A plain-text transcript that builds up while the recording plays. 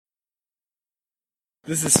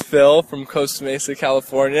This is Phil from Costa Mesa,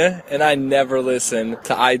 California, and I never listen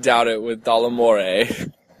to I Doubt It with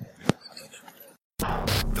Dollemocracy.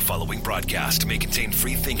 The following broadcast may contain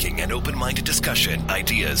free thinking and open-minded discussion,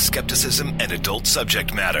 ideas, skepticism, and adult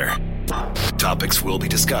subject matter. Topics will be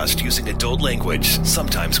discussed using adult language,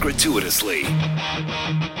 sometimes gratuitously.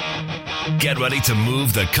 Get ready to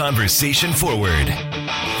move the conversation forward.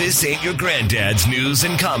 This ain't your granddad's news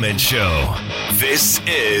and comment show. This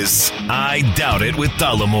is I Doubt It with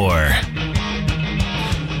Dollemore.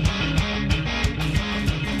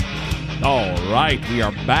 All right, we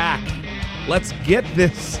are back. Let's get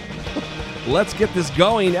this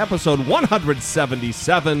going. Episode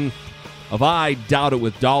 177 of I Doubt It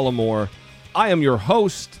with Dollemore. I am your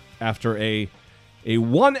host after a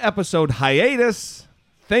one-episode hiatus.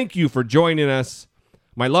 Thank you for joining us.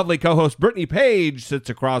 My lovely co-host Brittany Page sits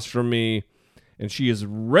across from me, and she is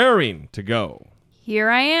raring to go. Here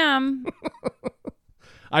I am.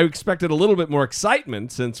 I expected a little bit more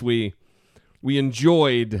excitement since we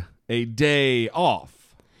enjoyed a day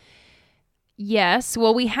off. Yes,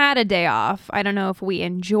 well, we had a day off. I don't know if we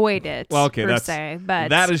enjoyed it, but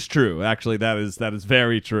that is true. Actually, that is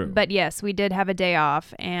very true. But yes, we did have a day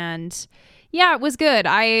off, and yeah, it was good.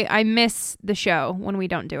 I miss the show when we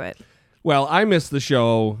don't do it. Well, I miss the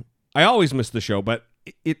show. I always miss the show, but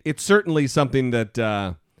it's certainly something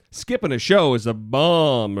that skipping a show is a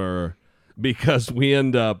bummer because we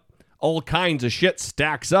end up all kinds of shit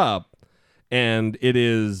stacks up, and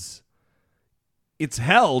it's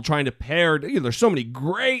hell trying to pair. There's so many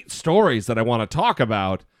great stories that I want to talk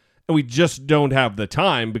about, and we just don't have the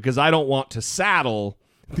time because I don't want to saddle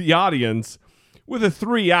the audience with a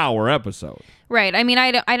 3-hour episode. Right. I mean,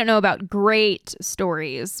 I don't know about great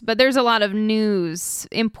stories, but there's a lot of news,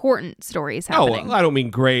 important stories happening. Oh, I don't mean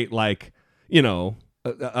great like,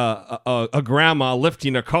 a grandma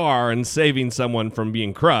lifting a car and saving someone from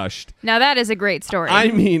being crushed. Now that is a great story.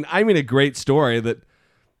 I mean a great story that,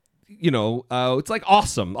 it's like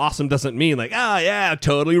awesome. Awesome doesn't mean like, yeah,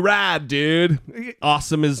 totally rad, dude.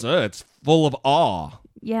 Awesome is, it's full of awe.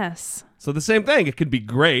 Yes. So the same thing. It could be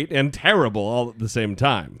great and terrible all at the same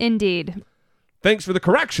time. Indeed. Thanks for the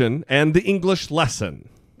correction and the English lesson.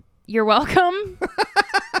 You're welcome.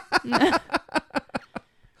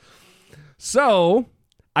 So,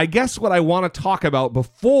 I guess what I want to talk about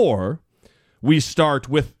before we start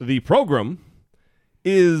with the program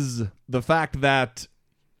is the fact that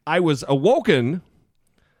I was awoken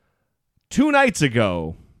 2 nights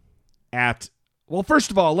ago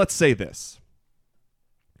first of all, let's say this.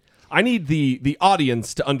 I need the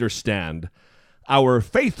audience to understand, our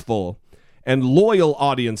faithful and loyal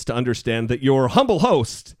audience to understand that your humble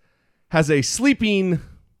host has a sleeping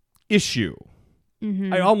issue.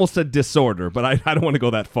 Mm-hmm. I almost said disorder, but I don't want to go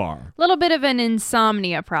that far. A little bit of an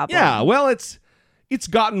insomnia problem. Yeah, well, it's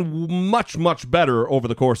gotten much, much better over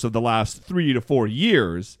the course of the last 3 to 4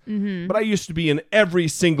 years, mm-hmm. but I used to be an every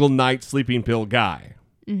single night sleeping pill guy.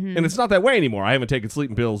 Mm-hmm. And it's not that way anymore. I haven't taken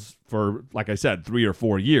sleeping pills for, like I said, 3 or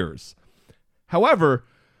 4 years. However,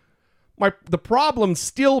 the problem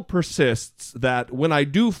still persists that when I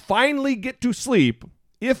do finally get to sleep,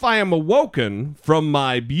 if I am awoken from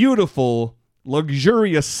my beautiful,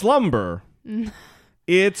 luxurious slumber,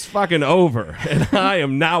 it's fucking over, and I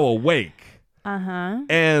am now awake. Uh-huh.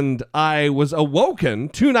 And I was awoken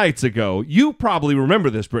 2 nights ago. You probably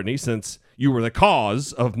remember this, Brittany, since you were the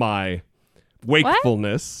cause of my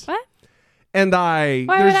wakefulness. What? And Why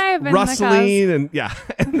would I have been rustling and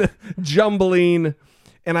the jumbling,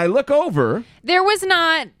 and I look over. There was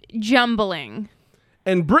not jumbling.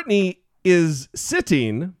 And Brittany is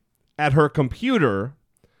sitting at her computer,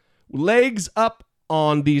 legs up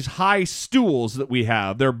on these high stools that we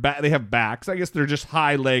have. They have backs. I guess they're just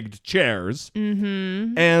high-legged chairs.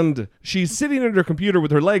 Mm-hmm. And she's sitting at her computer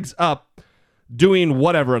with her legs up, doing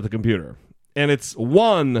whatever at the computer. And it's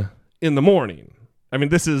 1 in the morning. I mean,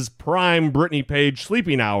 this is prime Brittany Page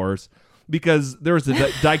sleeping hours because there's a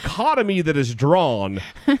dichotomy that is drawn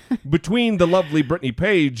between the lovely Brittany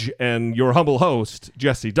Page and your humble host,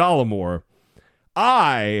 Jesse Dollemore.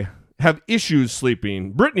 I have issues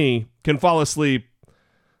sleeping. Brittany can fall asleep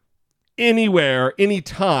anywhere,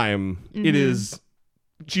 anytime. Mm-hmm.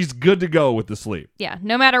 She's good to go with the sleep. Yeah,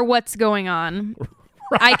 no matter what's going on,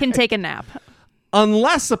 right. I can take a nap.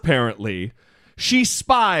 Unless, apparently, she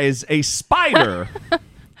spies a spider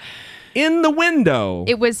in the window.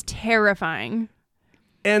 It was terrifying.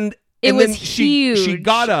 And it was then huge. She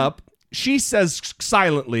got up she says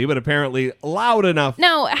silently, but apparently loud enough.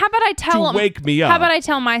 No, how about I tell to wake me up. How about I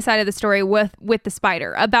tell my side of the story with the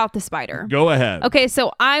spider, about the spider? Go ahead. Okay,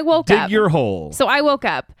 so I woke up. Dig your hole. So I woke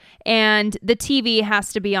up, and the TV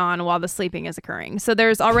has to be on while the sleeping is occurring. So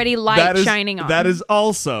there's already light shining on. That is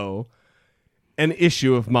also an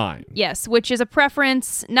issue of mine. Yes, which is a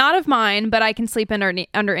preference, not of mine, but I can sleep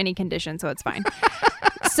under any condition, so it's fine.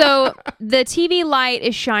 So the TV light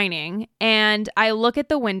is shining, and I look at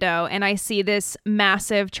the window, and I see this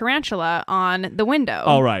massive tarantula on the window.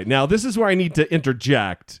 All right. Now, this is where I need to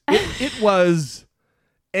interject. It was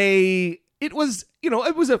a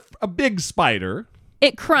big spider.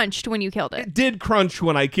 It crunched when you killed it. It did crunch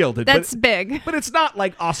when I killed it. That's big. But it's not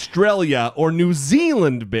like Australia or New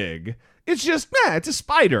Zealand big. It's just, it's a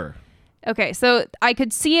spider. Okay, so I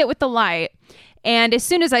could see it with the light. And as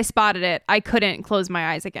soon as I spotted it, I couldn't close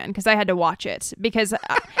my eyes again because I had to watch it because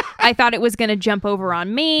I thought it was going to jump over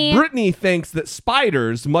on me. Brittany thinks that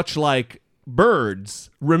spiders, much like birds,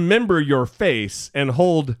 remember your face and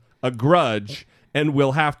hold a grudge and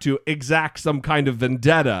will have to exact some kind of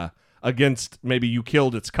vendetta against maybe you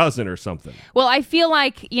killed its cousin or something. Well, I feel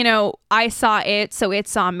like, I saw it, so it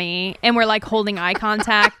saw me, and we're like holding eye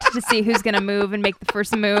contact to see who's going to move and make the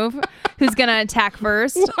first move, who's going to attack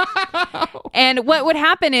first. Wow. And what would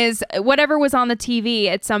happen is whatever was on the TV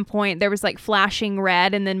at some point, there was like flashing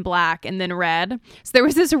red and then black and then red. So there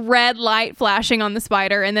was this red light flashing on the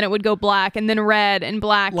spider, and then it would go black and then red and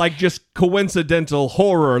black. Like just coincidental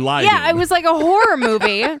horror lighting. Yeah, it was like a horror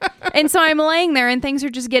movie. And so I'm laying there and things are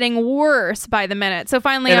just getting worse by the minute. So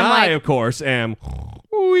finally I'm like, I, of course, am.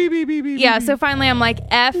 Yeah, so finally I'm like,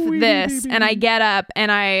 F this. And I get up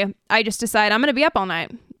and I just decide I'm going to be up all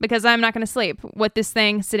night because I'm not going to sleep with this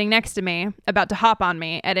thing sitting next to me about to hop on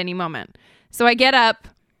me at any moment. So I get up,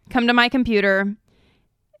 come to my computer,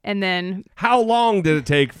 and then... How long did it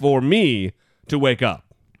take for me to wake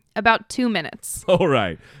up? About 2 minutes. All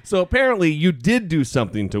right. So apparently you did do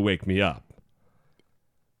something to wake me up.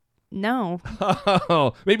 No.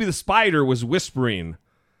 Oh, maybe the spider was whispering,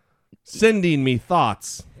 sending me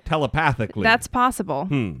thoughts telepathically. That's possible.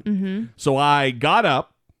 Mm-hmm. So I got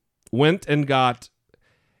up, went and got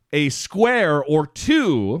a square or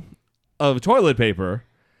two of toilet paper,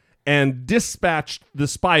 and dispatched the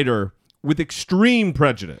spider with extreme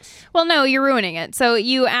prejudice. Well, no, you're ruining it. So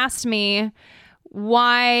you asked me,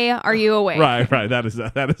 why are you awake? Right. That is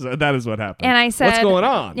what happened. And I said, what's going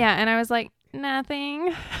on? Yeah, and I was like,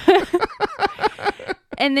 nothing.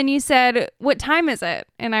 And then you said, what time is it?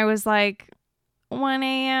 And I was like, 1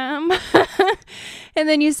 a.m. And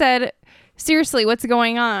then you said, seriously, what's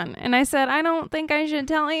going on? And I said, I don't think I should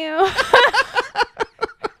tell you.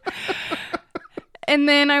 And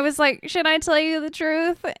then I was like, should I tell you the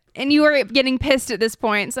truth? And you were getting pissed at this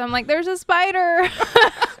point. So I'm like, there's a spider.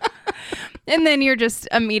 And then you're just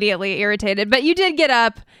immediately irritated. But you did get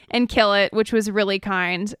up and kill it, which was really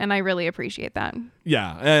kind. And I really appreciate that.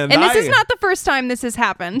 Yeah. And this is not the first time this has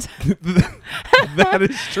happened. That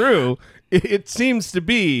is true. It seems to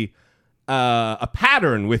be a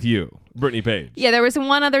pattern with you, Brittany Page. Yeah, there was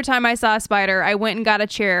one other time I saw a spider. I went and got a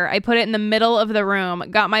chair. I put it in the middle of the room,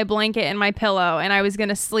 got my blanket and my pillow, and I was going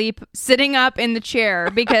to sleep sitting up in the chair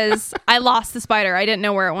because I lost the spider. I didn't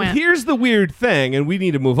know where it went. Here's the weird thing, and we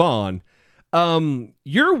need to move on.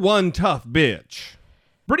 You're one tough bitch.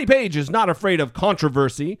 Brittany Page is not afraid of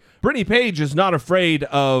controversy. Brittany Page is not afraid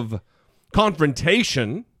of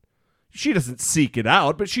confrontation. She doesn't seek it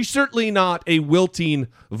out, but she's certainly not a wilting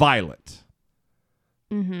violet.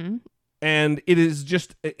 Mm-hmm. And it is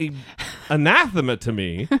just a anathema to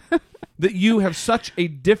me that you have such a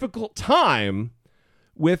difficult time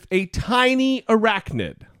with a tiny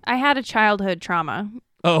arachnid. I had a childhood trauma.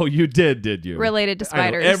 Oh, you did you? Related to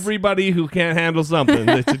spiders. Everybody who can't handle something,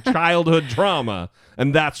 it's a childhood trauma,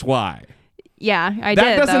 and that's why. Yeah, I did.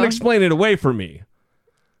 That doesn't explain it away from me.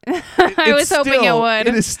 I was hoping it would.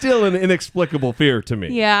 It is still an inexplicable fear to me.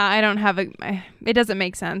 Yeah, I don't have it doesn't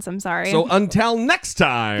make sense. I'm sorry. So until next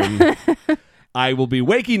time, I will be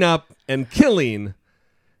waking up and killing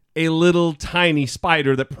a little tiny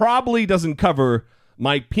spider that probably doesn't cover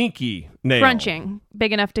my pinky nail. Crunching.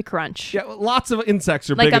 Big enough to crunch. Yeah, lots of insects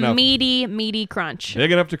are like big enough. Like a meaty crunch.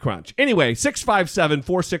 Big enough to crunch. Anyway,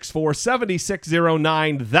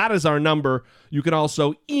 657-464-7609. That is our number. You can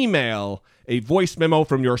also email a voice memo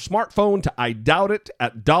from your smartphone to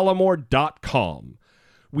idoubitit@dollemore.com.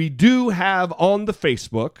 We do have on the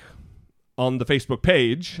Facebook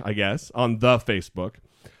page, I guess, on the Facebook,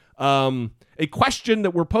 a question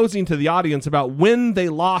that we're posing to the audience about when they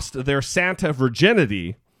lost their Santa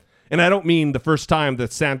virginity. And I don't mean the first time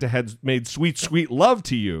that Santa had made sweet, sweet love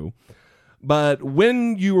to you, But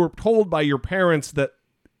when you were told by your parents that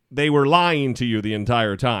they were lying to you the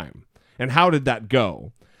entire time, and how did that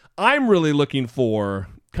go? I'm really looking for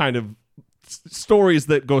kind of stories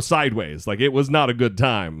that go sideways, like it was not a good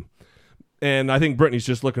time. And I think Brittany's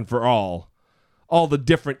just looking for all the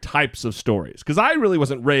different types of stories, because I really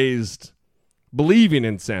wasn't raised believing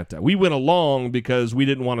in Santa. We went along because we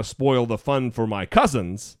didn't want to spoil the fun for my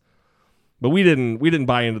cousins, but we didn't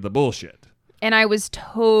buy into the bullshit. And I was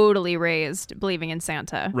totally raised believing in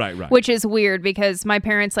Santa. Right. Which is weird because my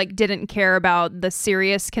parents didn't care about the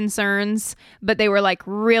serious concerns, but they were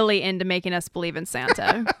really into making us believe in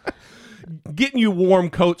Santa. Getting you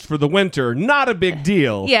warm coats for the winter, not a big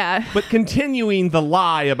deal. Yeah. But continuing the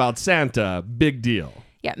lie about Santa, big deal.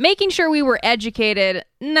 Yeah, making sure we were educated,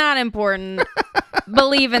 not important.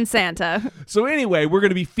 Believe in Santa. So anyway, we're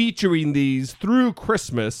going to be featuring these through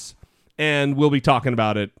Christmas, and we'll be talking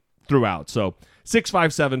about it throughout. So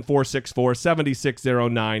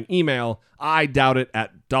 657-464-7609. Email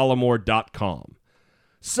idoubitit@dollemore.com.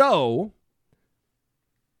 So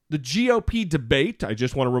the GOP debate, I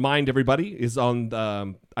just want to remind everybody, is on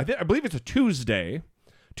I believe it's a Tuesday.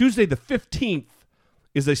 Tuesday the 15th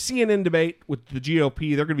is a CNN debate with the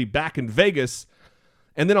GOP. They're going to be back in Vegas.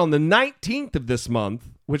 And then on the 19th of this month,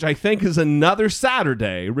 which I think is another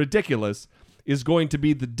Saturday, ridiculous, is going to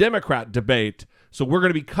be the Democrat debate. So we're going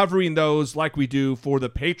to be covering those like we do for the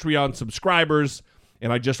Patreon subscribers.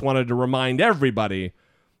 And I just wanted to remind everybody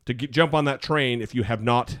to jump on that train if you have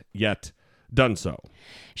not yet done so.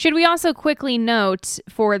 Should we also quickly note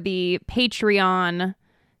for the Patreon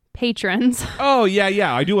patrons? Oh,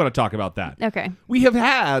 yeah. I do want to talk about that. Okay. We have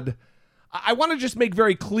had... I want to just make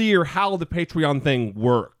very clear how the Patreon thing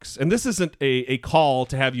works. And this isn't a call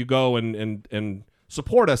to have you go and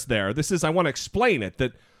support us there. This is, I want to explain it,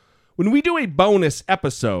 that when we do a bonus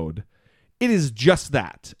episode, it is just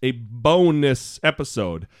that, a bonus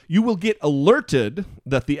episode. You will get alerted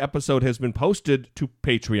that the episode has been posted to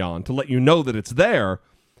Patreon to let you know that it's there.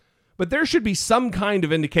 But there should be some kind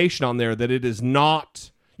of indication on there that it is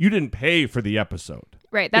not, you didn't pay for the episode.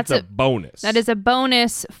 Right, that's a bonus. That is a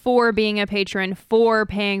bonus for being a patron, for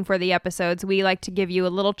paying for the episodes. We like to give you a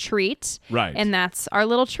little treat. Right. And that's our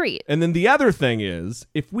little treat. And then the other thing is,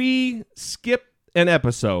 if we skip an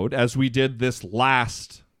episode, as we did this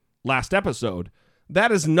last episode,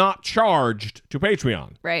 that is not charged to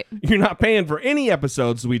Patreon. Right. You're not paying for any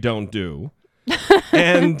episodes we don't do.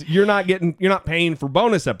 And you're not paying for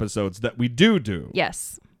bonus episodes that we do.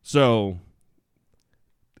 Yes. So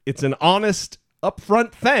it's an honest,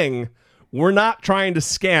 upfront thing. We're not trying to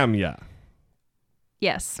scam you.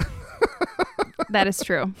 Yes. That is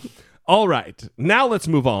true. All right. Now let's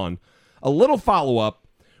move on. A little follow-up.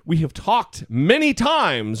 We have talked many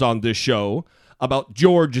times on this show about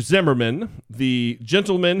George Zimmerman, the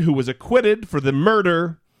gentleman who was acquitted for the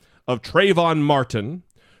murder of Trayvon Martin,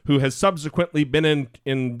 who has subsequently been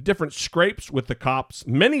in different scrapes with the cops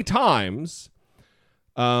many times,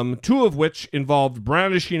 two of which involved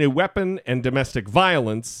brandishing a weapon and domestic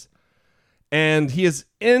violence. And he is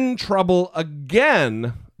in trouble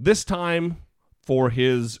again, this time for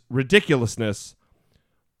his ridiculousness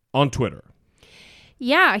on Twitter.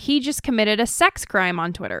 Yeah, he just committed a sex crime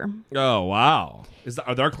on Twitter. Oh, wow.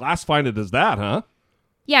 Are they classifying it as that, huh?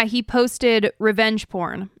 Yeah, he posted revenge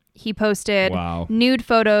porn. He posted nude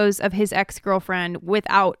photos of his ex-girlfriend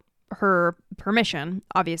without her permission,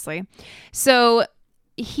 obviously. So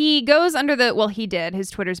he goes under he did. His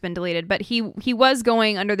Twitter's been deleted, but he was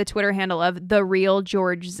going under the Twitter handle of The Real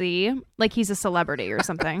George Z, like he's a celebrity or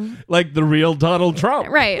something. Like the real Donald Trump.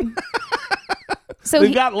 Right. So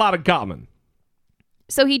they've got a lot in common.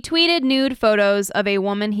 So he tweeted nude photos of a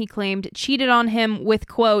woman he claimed cheated on him with,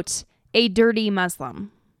 quote, a dirty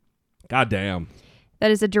Muslim. Goddamn.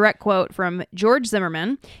 That is a direct quote from George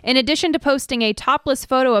Zimmerman. In addition to posting a topless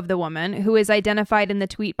photo of the woman, who is identified in the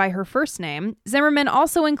tweet by her first name, Zimmerman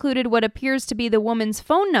also included what appears to be the woman's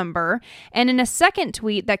phone number, and in a second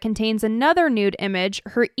tweet that contains another nude image,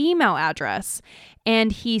 her email address.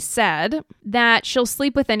 And he said that she'll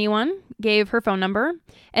sleep with anyone, gave her phone number,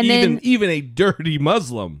 and even a dirty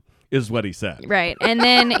Muslim is what he said. Right. And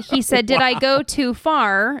then he said, did I go too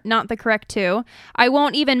far? Not the correct two. I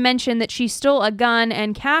won't even mention that she stole a gun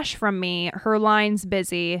and cash from me. Her line's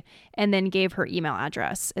busy. And then gave her email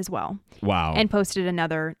address as well. Wow. And posted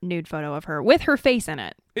another nude photo of her with her face in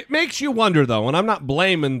it. It makes you wonder, though, and I'm not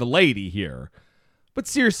blaming the lady here, but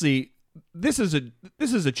seriously, this is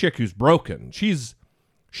a chick who's broken. She's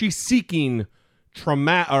seeking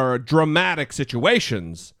dramatic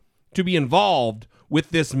situations to be involved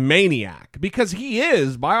with this maniac, because he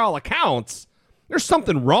is, by all accounts, there's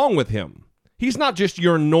something wrong with him. He's not just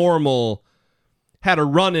your normal had a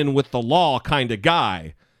run-in with the law kind of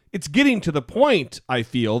guy. It's getting to the point, I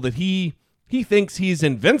feel, that he thinks he's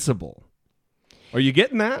invincible. Are you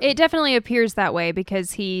getting that? It definitely appears that way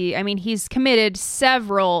because he's committed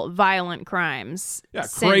several violent crimes. Yeah,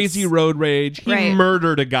 crazy road rage. He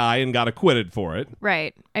murdered a guy and got acquitted for it.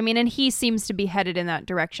 Right. And he seems to be headed in that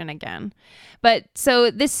direction again. But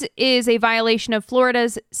so this is a violation of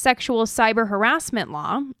Florida's sexual cyber harassment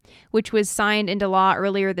law, which was signed into law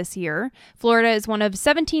earlier this year. Florida is one of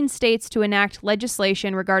 17 states to enact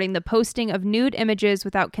legislation regarding the posting of nude images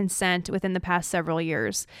without consent within the past several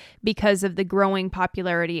years because of the growing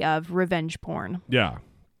popularity of revenge porn. Yeah.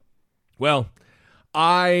 Well,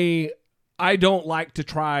 I don't like to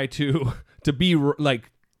try to be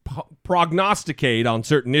like prognosticate on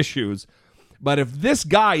certain issues, but if this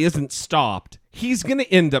guy isn't stopped, he's going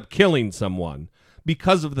to end up killing someone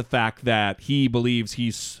because of the fact that he believes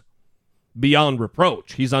he's beyond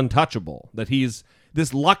reproach. He's untouchable, that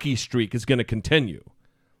this lucky streak is going to continue.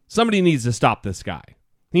 Somebody needs to stop this guy.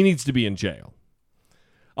 He needs to be in jail.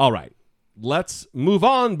 All right, let's move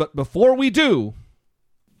on. But before we do...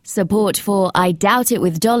 Support for I Doubt It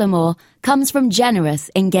with Dollemore comes from generous,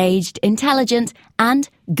 engaged, intelligent, and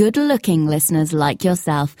good-looking listeners like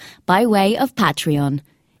yourself by way of Patreon.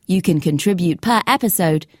 You can contribute per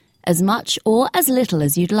episode, as much or as little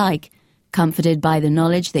as you'd like, comforted by the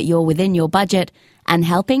knowledge that you're within your budget and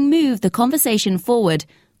helping move the conversation forward,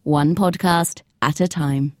 one podcast at a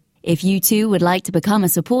time. If you too would like to become a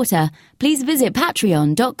supporter, please visit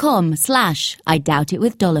patreon.com/I Doubt It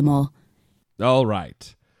with Dollemore. All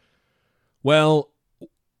right. Well,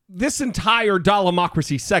 this entire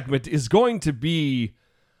Dollemocracy segment is going to be,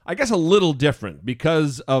 I guess, a little different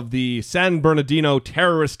because of the San Bernardino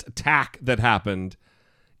terrorist attack that happened.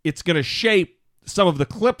 It's going to shape some of the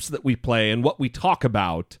clips that we play and what we talk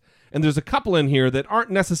about. And there's a couple in here that aren't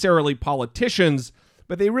necessarily politicians,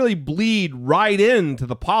 but they really bleed right into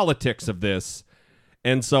the politics of this.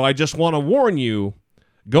 And so I just want to warn you,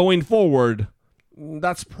 going forward,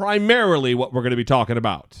 that's primarily what we're going to be talking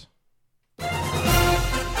about.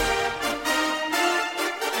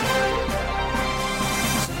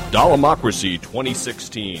 Dollemocracy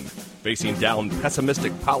 2016, facing down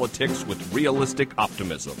pessimistic politics with realistic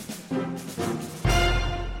optimism.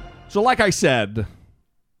 So like I said,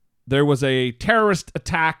 there was a terrorist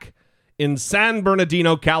attack in San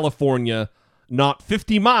Bernardino, California, not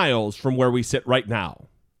 50 miles from where we sit right now.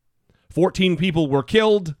 14 people were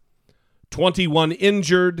killed, 21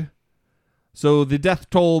 injured, so the death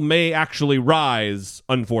toll may actually rise,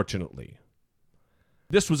 unfortunately.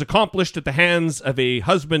 This was accomplished at the hands of a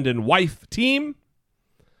husband and wife team,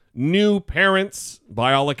 new parents,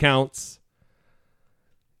 by all accounts.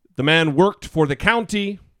 The man worked for the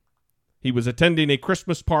county. He was attending a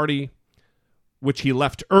Christmas party, which he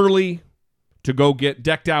left early to go get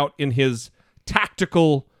decked out in his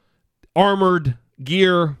tactical armored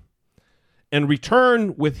gear and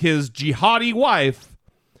return with his jihadi wife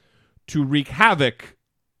to wreak havoc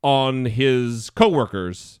on his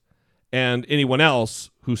coworkers and anyone else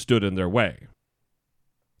who stood in their way.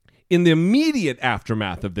 In the immediate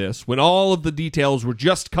aftermath of this, when all of the details were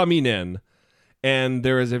just coming in, and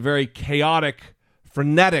there is a very chaotic,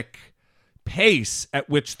 frenetic pace at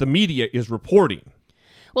which the media is reporting.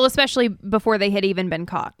 Well, especially before they had even been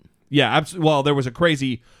caught. Yeah, well, there was a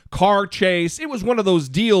crazy car chase. It was one of those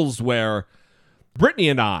deals where Brittany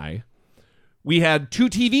and I, we had two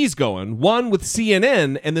TVs going, one with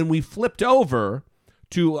CNN, and then we flipped over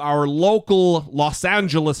to our local Los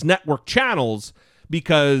Angeles network channels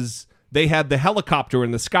because they had the helicopter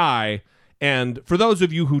in the sky. And for those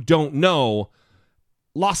of you who don't know,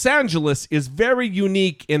 Los Angeles is very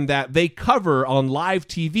unique in that they cover on live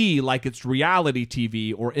TV, like it's reality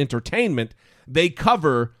TV or entertainment, they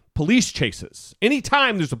cover police chases.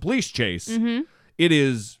 Anytime there's a police chase,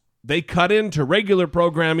 they cut into regular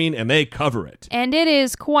programming and they cover it. And it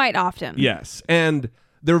is quite often. Yes. And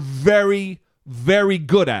they're very, very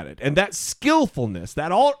good at it. And that skillfulness,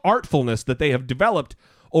 that artfulness that they have developed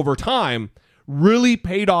over time really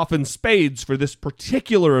paid off in spades for this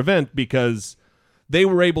particular event because they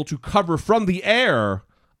were able to cover from the air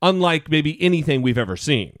unlike maybe anything we've ever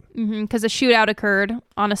seen. Because a shootout occurred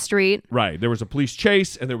on a street. Right. There was a police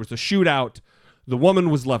chase and there was a shootout. The woman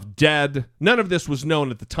was left dead. None of this was known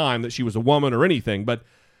at the time that she was a woman or anything. But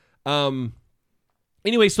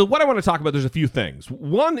anyway, so what I want to talk about, there's a few things.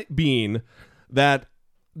 One being that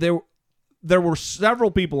there were several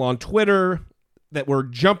people on Twitter that were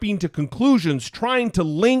jumping to conclusions, trying to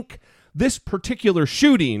link this particular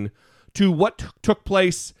shooting to what took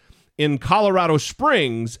place in Colorado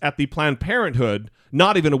Springs at the Planned Parenthood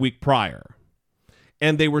not even a week prior.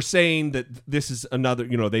 And they were saying that this is another,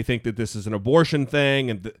 they think that this is an abortion thing,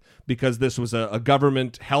 and because this was a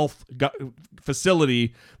government health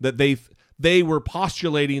facility, that they were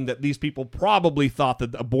postulating that these people probably thought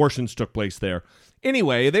that abortions took place there.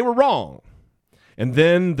 Anyway, they were wrong. And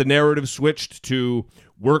then the narrative switched to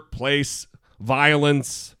workplace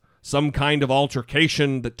violence, some kind of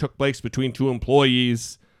altercation that took place between two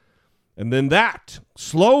employees. And then that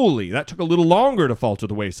took a little longer to fall to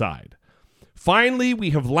the wayside. Finally,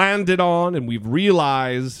 we have landed on, and we've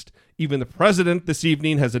realized, even the president this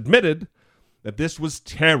evening has admitted, that this was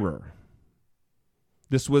terror.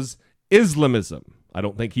 This was Islamism. I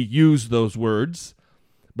don't think he used those words,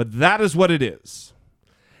 but that is what it is.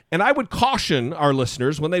 And I would caution our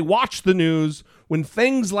listeners, when they watch the news, when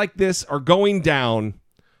things like this are going down,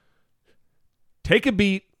 take a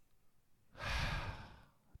beat,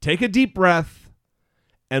 take a deep breath,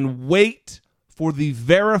 and wait for the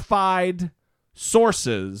verified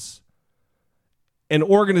sources and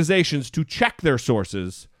organizations to check their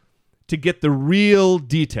sources to get the real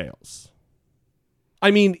details.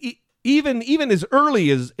 I mean, even as early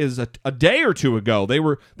as a day or two ago, there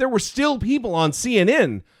were still people on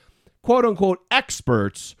CNN, quote unquote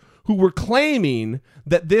experts, who were claiming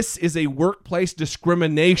that this is a workplace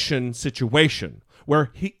discrimination situation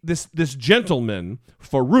where this gentleman,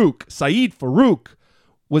 Saeed Farouk,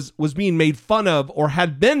 was being made fun of, or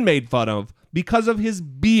had been made fun of, because of his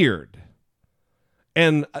beard.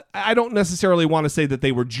 And I don't necessarily want to say that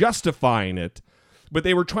they were justifying it, but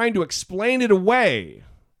they were trying to explain it away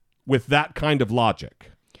with that kind of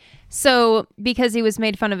logic. So because he was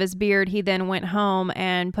made fun of his beard, he then went home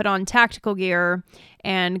and put on tactical gear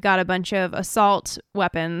and got a bunch of assault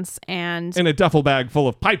weapons and a duffel bag full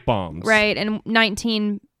of pipe bombs. Right, and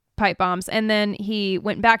 19 pipe bombs. And then he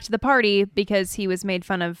went back to the party because he was made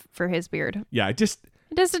fun of for his beard. Yeah, it just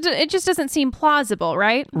doesn't seem plausible,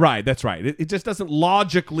 right? Right, that's right. It just doesn't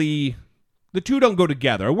logically, the two don't go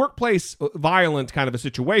together. A workplace violent kind of a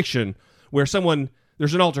situation where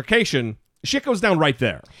there's an altercation, shit goes down right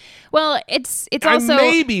there. Well, it's also...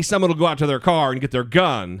 maybe someone will go out to their car and get their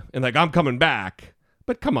gun and I'm coming back.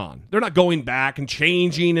 But come on, they're not going back and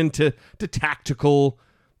changing into tactical,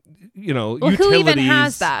 utilities. Who even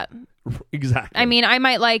has that? Exactly. I mean, I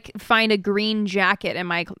might find a green jacket in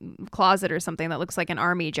my closet or something that looks like an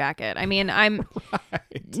army jacket. I mean, right.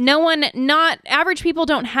 Not average people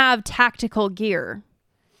don't have tactical gear.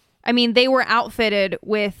 I mean, they were outfitted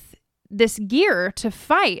with this gear to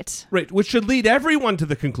fight. Right, which should lead everyone to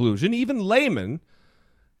the conclusion, even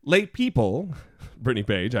lay people, Brittany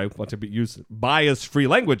Page, I want to use bias-free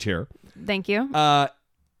language here. Thank you.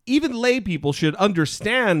 Even lay people should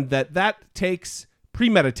understand that takes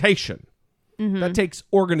premeditation. Mm-hmm. That takes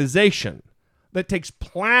organization. That takes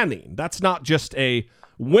planning. That's not just a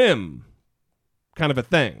whim kind of a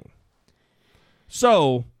thing.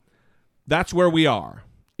 So that's where we are.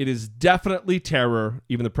 It is definitely terror,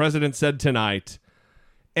 even the president said tonight.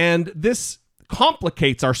 And this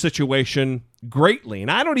complicates our situation greatly. And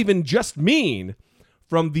I don't even just mean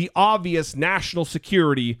from the obvious national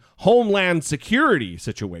security, homeland security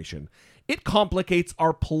situation. It complicates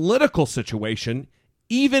our political situation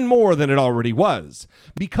even more than it already was,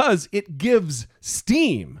 because it gives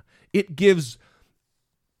steam. It gives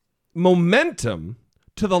momentum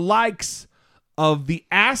to the likes of the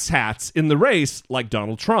asshats in the race like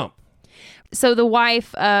Donald Trump. So the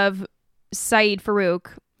wife of Saeed Farouk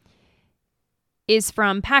is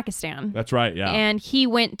from Pakistan. That's right, yeah. And he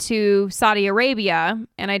went to Saudi Arabia,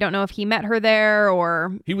 and I don't know if he met her there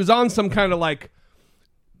or... He was on some kind of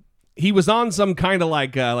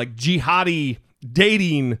jihadi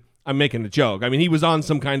dating. I'm making a joke. I mean, he was on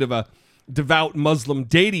some kind of a devout Muslim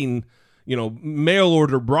dating, mail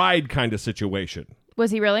order bride kind of situation. Was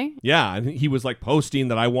he really? Yeah, and he was posting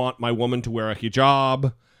that I want my woman to wear a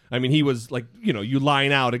hijab. I mean, he was you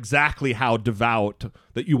line out exactly how devout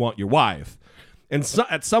that you want your wife. And so,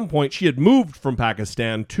 at some point, she had moved from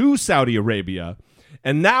Pakistan to Saudi Arabia,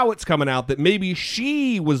 and now it's coming out that maybe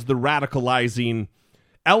she was the radicalizing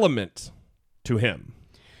element to him.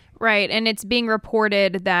 Right, and it's being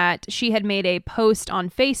reported that she had made a post on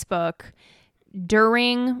Facebook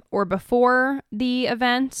during or before the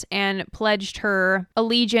event and pledged her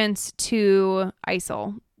allegiance to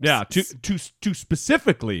ISIL. Yeah, to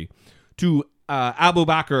specifically to Abu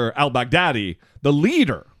Bakr al-Baghdadi, the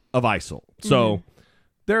leader of ISIL. So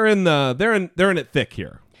they're in it thick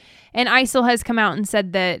here. And ISIL has come out and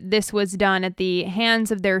said that this was done at the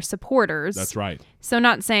hands of their supporters. That's right. So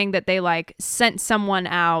not saying that they sent someone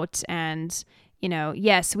out and,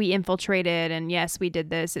 yes, we infiltrated and yes, we did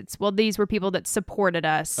this. These were people that supported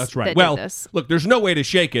us. That's right. That did this. Look, there's no way to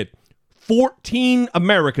shake it. 14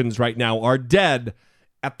 Americans right now are dead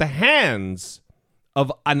at the hands of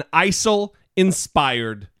an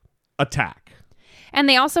ISIL-inspired attack. And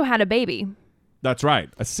they also had a baby. That's right,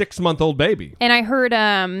 a 6-month-old baby. And I heard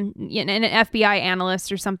an FBI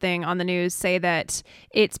analyst or something on the news say that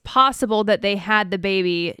it's possible that they had the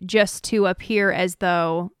baby just to appear as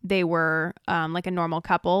though they were like a normal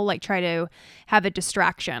couple, like try to have a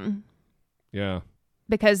distraction. Yeah.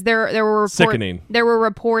 Because there were sickening. There were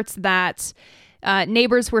reports that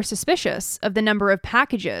neighbors were suspicious of the number of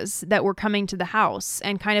packages that were coming to the house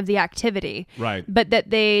and kind of the activity. Right. But that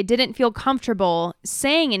they didn't feel comfortable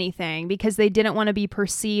saying anything because they didn't want to be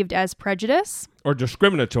perceived as prejudice. Or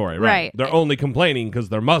discriminatory, right? Right. They're only complaining because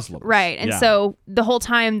they're Muslims. Right. And so the whole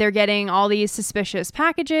time they're getting all these suspicious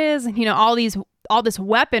packages and, all this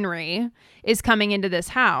weaponry is coming into this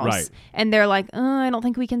house. Right. And they're like, I don't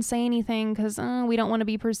think we can say anything because we don't want to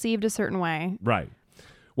be perceived a certain way. Right.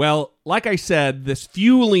 Well, like I said, this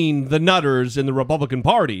fueling the nutters in the Republican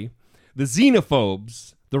Party, the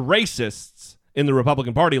xenophobes, the racists in the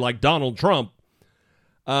Republican Party like Donald Trump,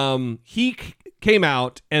 he came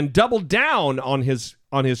out and doubled down on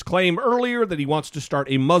his claim earlier that he wants to start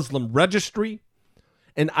a Muslim registry,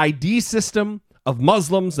 an ID system of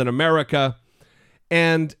Muslims in America.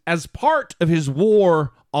 And as part of his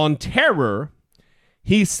war on terror,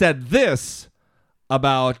 he said this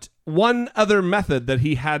about one other method that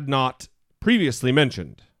he had not previously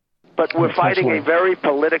mentioned. But we're fighting a very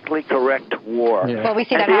politically correct war. Yeah. Well, we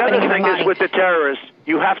see that and the happening other in thing is with the terrorists,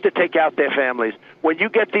 you have to take out their families. When you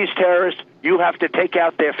get these terrorists, you have to take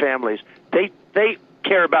out their families. They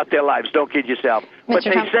care about their lives. Don't kid yourself. But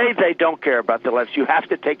they say they don't care about their lives. You have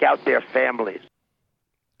to take out their families.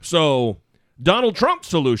 So Donald Trump's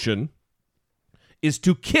solution is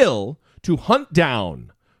to kill, to hunt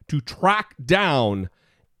down, to track down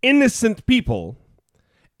innocent people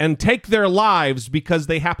and take their lives because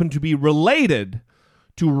they happen to be related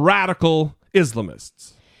to radical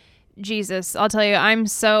Islamists. Jesus, I'll tell you, I'm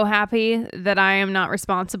so happy that I am not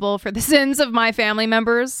responsible for the sins of my family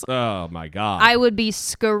members. Oh my God. I would be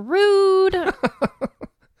screwed.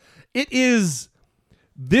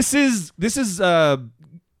 This is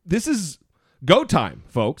go time,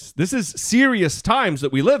 folks. This is serious times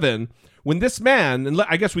that we live in when this man, and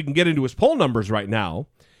I guess we can get into his poll numbers right now,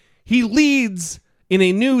 he leads in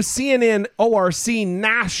a new CNN ORC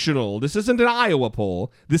national. This isn't an Iowa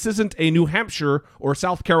poll. This isn't a New Hampshire or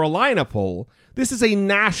South Carolina poll. This is a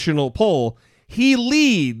national poll. He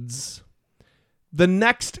leads the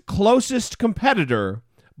next closest competitor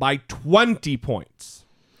by 20 points.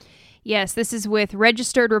 Yes, this is with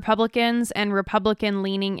registered Republicans and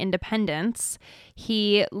Republican-leaning independents.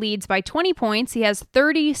 He leads by 20 points. He has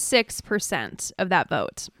 36% of that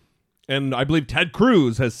vote. And I believe Ted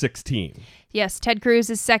Cruz has 16. Yes, Ted Cruz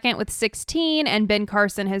is second with 16, and Ben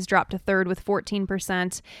Carson has dropped to third with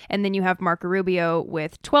 14%. And then you have Marco Rubio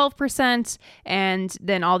with 12%, and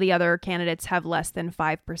then all the other candidates have less than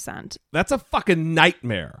 5%. That's a fucking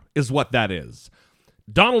nightmare, is what that is.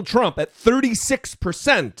 Donald Trump at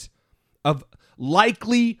 36% of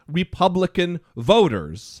likely Republican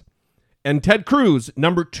voters, and Ted Cruz,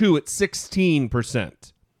 number 2 at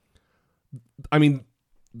 16%. I mean,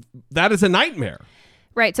 that is a nightmare.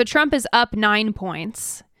 Right. So Trump is up 9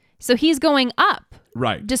 points. So he's going up.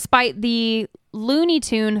 Right. Despite the Looney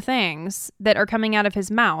Tune things that are coming out of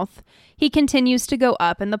his mouth, he continues to go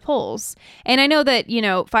up in the polls. And I know that,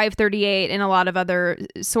 538 and a lot of other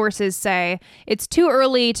sources say it's too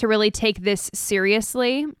early to really take this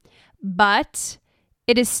seriously, but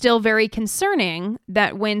it is still very concerning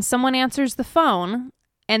that when someone answers the phone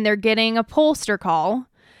and they're getting a pollster call,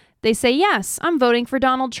 they say, yes, I'm voting for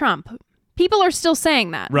Donald Trump. People are still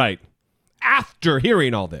saying that. Right. After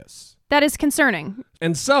hearing all this. That is concerning.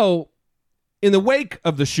 And so, in the wake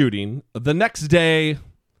of the shooting, the next day,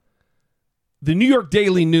 the New York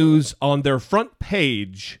Daily News on their front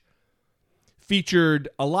page featured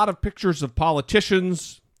a lot of pictures of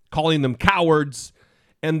politicians, calling them cowards,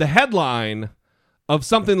 and the headline of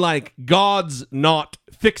something like, God's not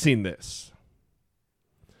fixing this.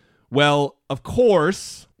 Well, of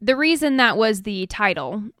course. The reason that was the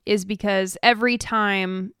title is because every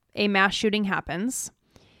time a mass shooting happens,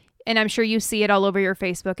 and I'm sure you see it all over your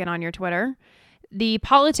Facebook and on your Twitter, the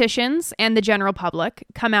politicians and the general public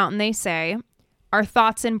come out and they say, our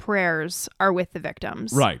thoughts and prayers are with the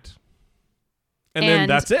victims. Right. And then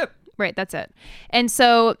that's it. Right, that's it. And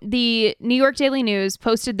so the New York Daily News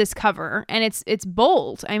posted this cover, and it's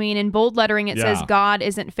bold. I mean, in bold lettering, it says, God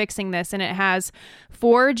isn't fixing this. And it has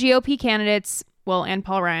 4 GOP candidates, well, and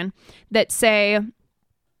Paul Ryan, that say,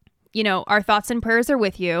 our thoughts and prayers are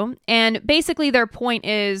with you. And basically their point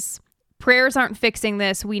is prayers aren't fixing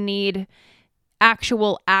this. We need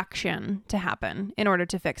actual action to happen in order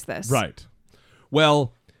to fix this. Right.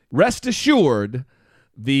 Well, rest assured,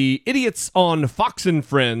 the idiots on Fox and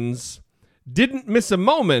Friends didn't miss a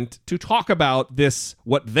moment to talk about this,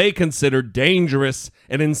 what they consider dangerous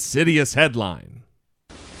and insidious headline.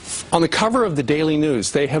 On the cover of the Daily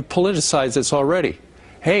News, they have politicized this already.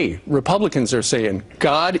 Hey, Republicans are saying,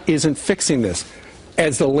 God isn't fixing this.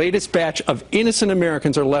 As the latest batch of innocent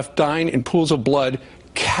Americans are left dying in pools of blood,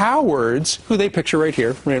 cowards, who they picture right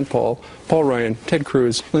here, Rand Paul, Paul Ryan, Ted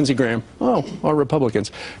Cruz, Lindsey Graham, all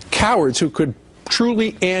Republicans, cowards who could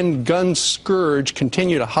truly end gun scourge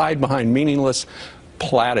continue to hide behind meaningless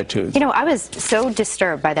platitudes. You know, I was so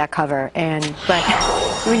disturbed by that cover, but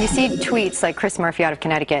when you see tweets like Chris Murphy out of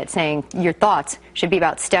Connecticut saying your thoughts should be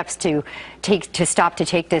about steps to stop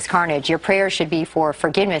this carnage, your prayers should be for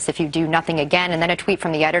forgiveness if you do nothing again, and then a tweet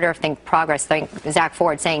from the editor of Think Progress, Zach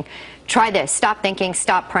Ford, saying, try this, stop thinking,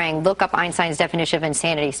 stop praying, look up Einstein's definition of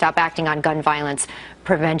insanity, stop acting on gun violence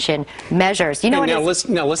prevention measures. You know, now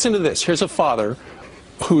listen to this. Here's a father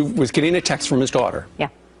who was getting a text from his daughter. Yeah.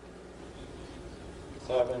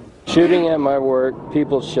 Shooting at my work,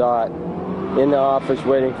 people shot, in the office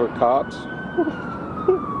waiting for cops.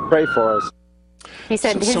 Pray for us. He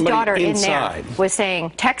said his daughter inside in there was saying,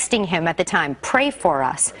 texting him at the time, pray for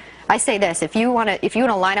us. I say this, if you want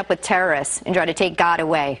to line up with terrorists and try to take God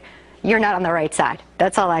away, you're not on the right side.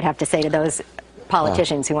 That's all I'd have to say to those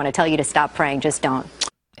politicians who want to tell you to stop praying. Just don't.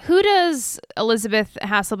 Who does Elizabeth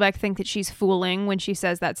Hasselbeck think that she's fooling when she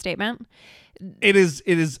says that statement? It is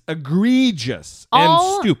egregious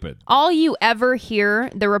and stupid. All you ever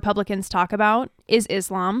hear the Republicans talk about is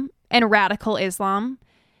Islam and radical Islam.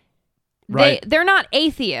 Right. They're not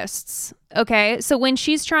atheists, okay? So when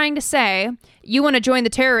she's trying to say, you want to join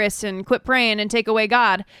the terrorists and quit praying and take away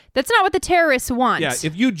God, that's not what the terrorists want. Yeah,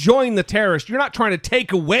 if you join the terrorists, you're not trying to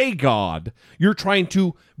take away God. You're trying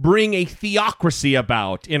to bring a theocracy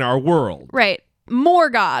about in our world. Right.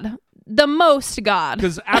 More God. The most God.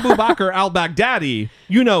 Because Abu Bakr al-Baghdadi,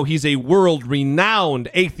 you know he's a world-renowned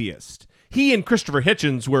atheist. He and Christopher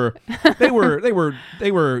Hitchens were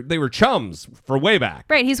chums for way back.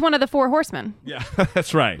 Right, he's one of the four horsemen. Yeah,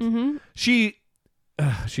 that's right. Mm-hmm.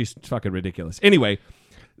 She's fucking ridiculous. Anyway,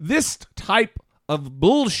 this type of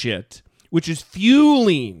bullshit, which is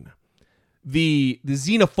fueling the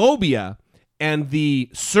xenophobia and the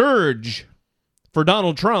surge for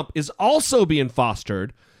Donald Trump, is also being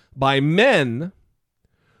fostered by men,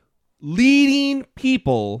 leading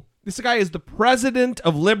people. This guy is the president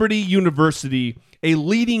of Liberty University, a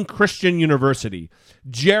leading Christian university.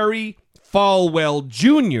 Jerry Falwell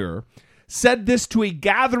Jr. said this to a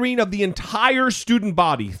gathering of the entire student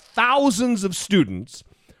body, thousands of students,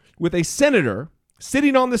 with a senator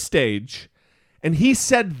sitting on the stage, and he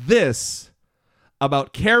said this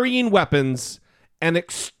about carrying weapons and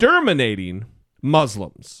exterminating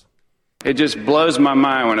Muslims. It just blows my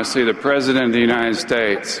mind when I see the President of the United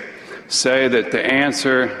States say that the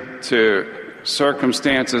answer to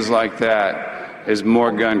circumstances like that is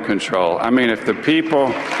more gun control. I mean, if the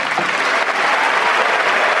people...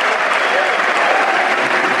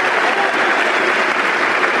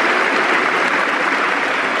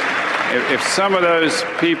 If some of those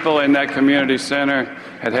people in that community center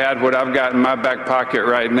had what I've got in my back pocket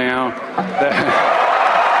right now...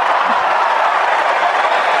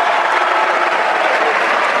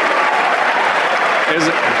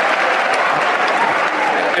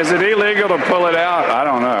 Is it illegal to pull it out? I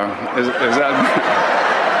don't know. Is that...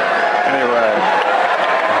 Anyway,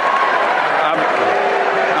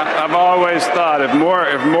 I've always thought if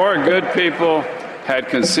more good people had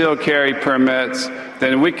concealed carry permits,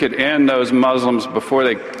 then we could end those Muslims before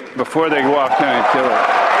they walk in and kill it.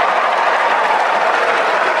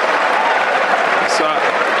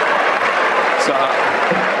 So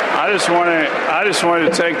I just wanted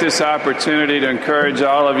to take this opportunity to encourage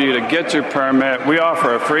all of you to get your permit. We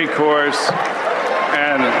offer a free course,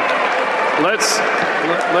 and let's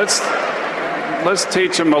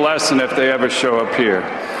teach them a lesson if they ever show up here.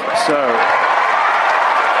 So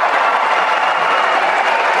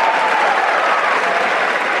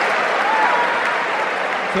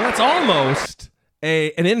that's almost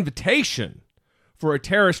an invitation for a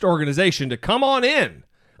terrorist organization to come on in.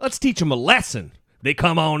 Let's teach them a lesson. They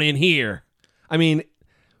come on in here. I mean,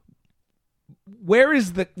 where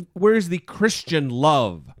is the Christian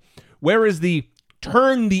love? Where is the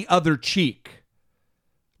turn the other cheek?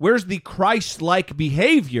 Where's the Christ-like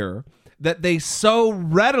behavior that they so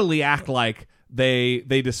readily act like they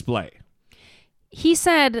display? He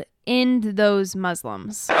said, end those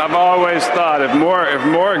Muslims. I've always thought if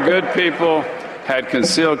more good people had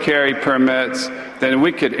concealed carry permits, then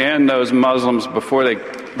we could end those Muslims before they walk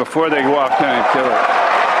in and kill it.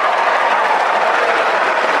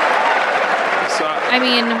 I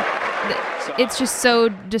mean, it's just so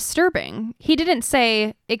disturbing. He didn't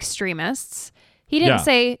say extremists. He didn't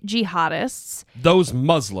say jihadists. Those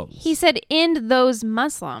Muslims. He said end those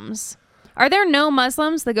Muslims. Are there no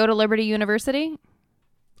Muslims that go to Liberty University?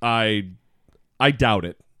 I doubt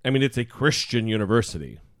it. I mean, it's a Christian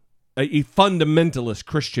university. A fundamentalist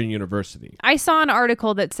Christian university. I saw an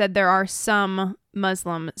article that said there are some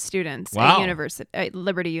Muslim students at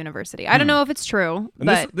Liberty University. I don't know if it's true, and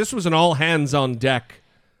but this was an all hands on deck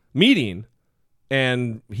meeting,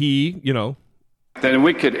 and he, then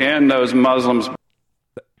we could end those Muslims.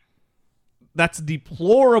 That's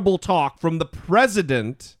deplorable talk from the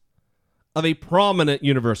president of a prominent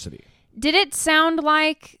university. Did it sound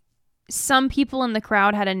like some people in the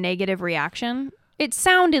crowd had a negative reaction? It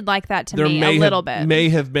sounded like that to me a little bit. May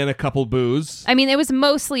have been a couple boos. I mean, it was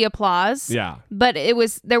mostly applause. Yeah. But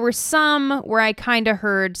there were some where I kind of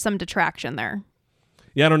heard some detraction there.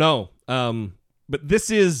 Yeah, I don't know. But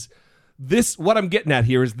what I'm getting at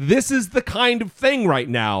here is this is the kind of thing right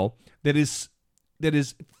now that is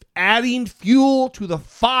adding fuel to the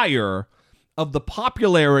fire of the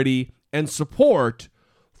popularity and support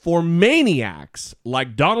for maniacs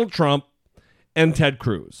like Donald Trump and Ted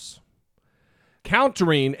Cruz.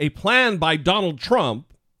 Countering a plan by Donald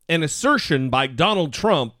Trump, an assertion by Donald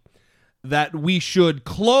Trump that we should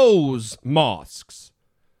close mosques.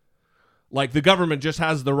 Like the government just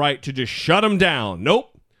has the right to just shut them down.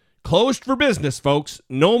 Nope. Closed for business, folks.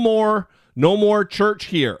 No more church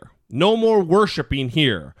here. No more worshiping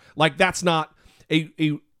here. Like that's not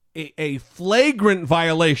a flagrant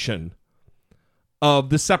violation of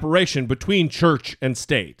the separation between church and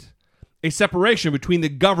state. A separation between the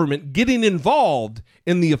government getting involved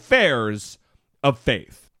in the affairs of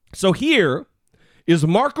faith. So here is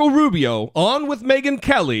Marco Rubio on with Megyn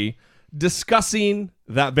Kelly discussing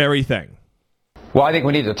that very thing. Well, I think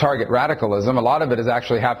we need to target radicalism. A lot of it is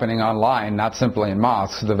actually happening online, not simply in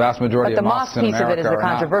mosques. The vast majority of mosques in America But the mosque piece of it is the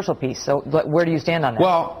controversial piece. So where do you stand on that?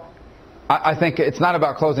 Well, I think it's not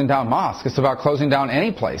about closing down mosques. It's about closing down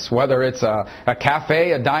any place, whether it's a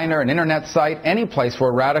cafe, a diner, an internet site, any place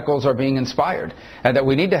where radicals are being inspired. And that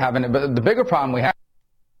we need to have but the bigger problem we have is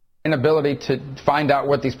inability to find out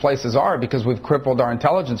what these places are because we've crippled our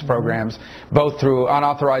intelligence programs, both through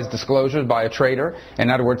unauthorized disclosures by a traitor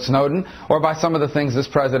in Edward Snowden, or by some of the things this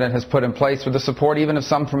president has put in place with the support even of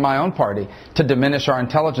some from my own party to diminish our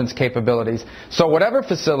intelligence capabilities. So whatever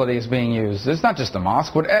facility is being used, it's not just a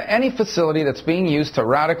mosque, but any facility that's being used to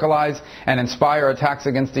radicalize and inspire attacks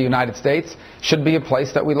against the United States should be a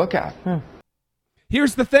place that we look at.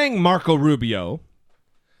 Here's the thing, Marco Rubio.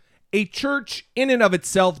 A church in and of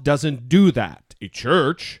itself doesn't do that. A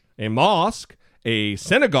church, a mosque, a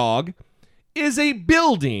synagogue is a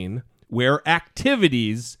building where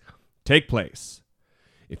activities take place.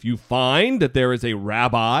 If you find that there is a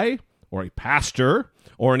rabbi or a pastor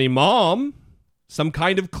or an imam, some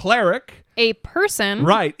kind of cleric, a person,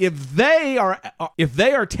 right, if they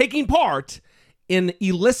are taking part in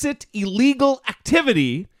illicit, illegal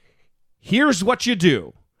activity, here's what you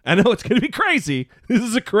do. I know it's going to be crazy. This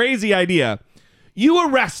is a crazy idea. You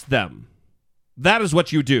arrest them. That is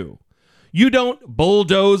what you do. You don't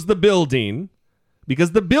bulldoze the building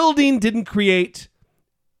because the building didn't create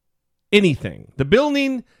anything. The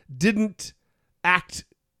building didn't act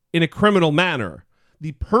in a criminal manner.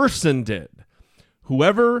 The person did.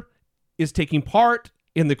 Whoever is taking part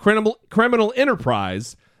in the criminal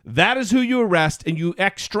enterprise, that is who you arrest and you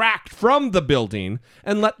extract from the building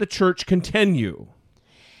and let the church continue.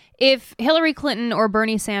 If Hillary Clinton or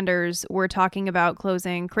Bernie Sanders were talking about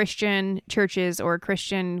closing Christian churches or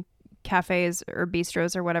Christian cafes or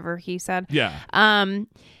bistros or whatever he said,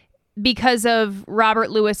 because of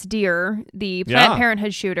Robert Louis Deere, the Planned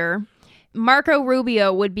Parenthood shooter, Marco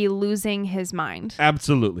Rubio would be losing his mind.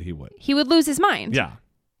 Absolutely, he would. He would lose his mind. Yeah.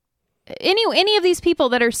 Any of these people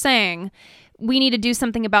that are saying we need to do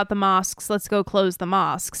something about the mosques, let's go close the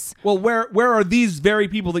mosques. Well, where are these very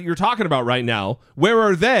people that you're talking about right now? Where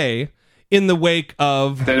are they in the wake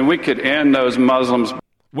of... Then we could end those Muslims.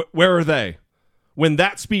 Where are they when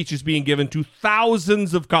that speech is being given to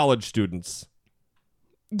thousands of college students?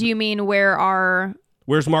 Do you mean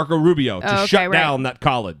Where's Marco Rubio to shut down that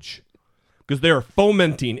college? Because they are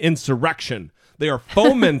fomenting insurrection. They are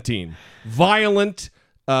fomenting violent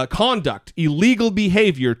conduct, illegal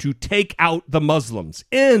behavior to take out the Muslims,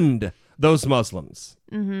 end those Muslims.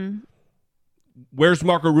 Mm-hmm. Where's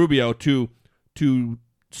Marco Rubio to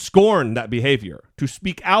scorn that behavior, to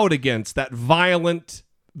speak out against that violent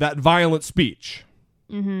that violent speech.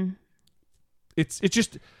 Mm-hmm. It's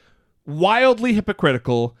just wildly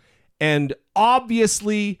hypocritical and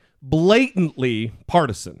obviously, blatantly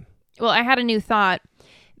partisan. Well, I had a new thought.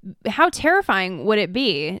 How terrifying would it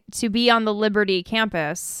be to be on the Liberty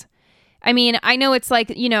campus? I mean, I know it's like,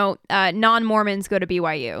 non-Mormons go to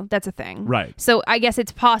BYU. That's a thing. Right. So I guess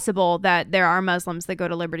it's possible that there are Muslims that go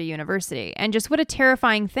to Liberty University. And just what a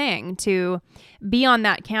terrifying thing to be on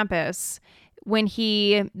that campus when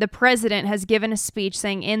the president has given a speech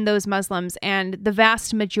saying in those Muslims, and the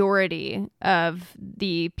vast majority of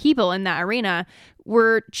the people in that arena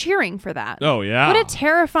were cheering for that. Oh, yeah. What a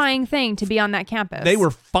terrifying thing to be on that campus. They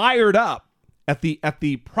were fired up at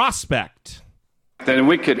the prospect. Then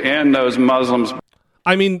we could end those Muslims.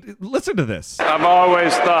 I mean, listen to this. I've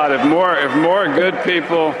always thought if more good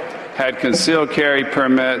people had concealed carry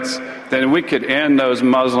permits, then we could end those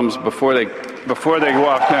Muslims before they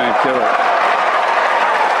walk in and kill it.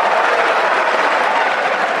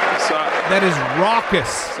 That is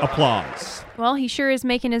raucous applause. Well, he sure is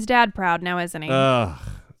making his dad proud now, isn't he?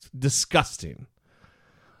 It's disgusting.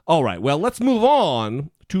 All right, well, let's move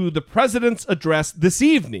on to the president's address this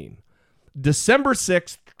evening, December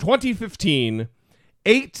 6th, 2015,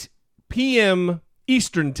 8 p.m.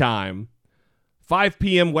 Eastern Time, 5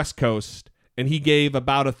 p.m. West Coast, and he gave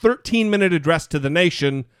about a 13-minute address to the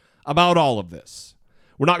nation about all of this.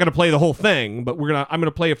 We're not going to play the whole thing, but I'm going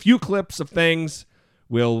to play a few clips of things.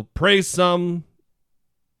 We'll praise some,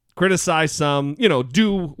 criticize some,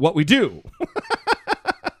 do what we do.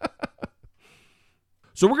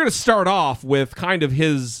 So we're going to start off with kind of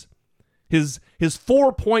his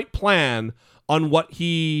 4-point plan on what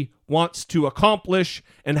he wants to accomplish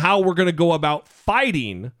and how we're going to go about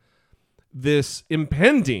fighting this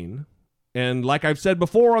impending. And like I've said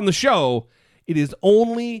before on the show, it is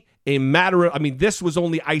only a matter of, this was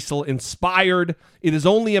only ISIL inspired. It is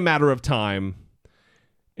only a matter of time.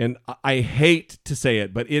 And I hate to say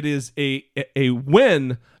it, but it is a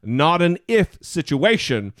when, not an if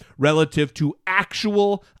situation relative to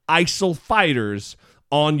actual ISIL fighters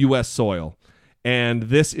on U.S. soil. And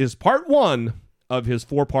this is part 1 of his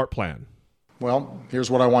 4-part plan. Well, here's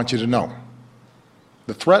what I want you to know.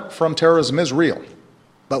 The threat from terrorism is real,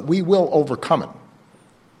 but we will overcome it.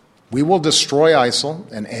 We will destroy ISIL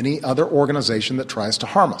and any other organization that tries to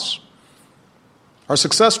harm us. Our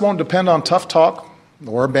success won't depend on tough talk,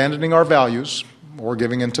 or abandoning our values, or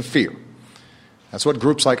giving in to fear. That's what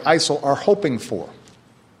groups like ISIL are hoping for.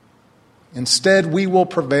 Instead, we will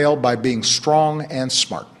prevail by being strong and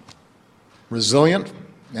smart, resilient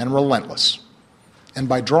and relentless, and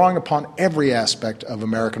by drawing upon every aspect of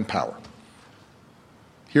American power.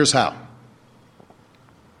 Here's how.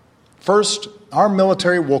 First, our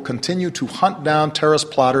military will continue to hunt down terrorist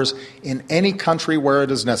plotters in any country where it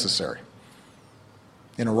is necessary.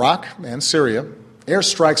 In Iraq and Syria,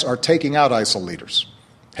 airstrikes are taking out ISIL leaders,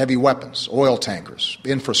 heavy weapons, oil tankers,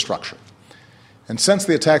 infrastructure. And since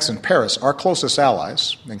the attacks in Paris, our closest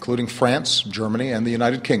allies, including France, Germany, and the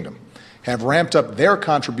United Kingdom, have ramped up their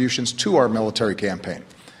contributions to our military campaign,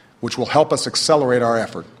 which will help us accelerate our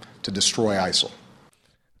effort to destroy ISIL.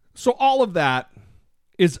 So all of that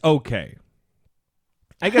is okay.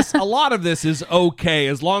 I guess a lot of this is okay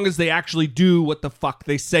as long as they actually do what the fuck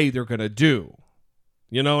they say they're going to do.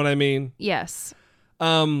 You know what I mean? Yes.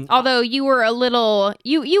 Although you were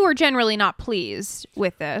you were generally not pleased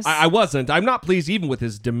with this. I wasn't. I'm not pleased even with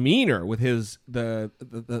his demeanor, with his the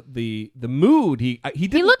mood. He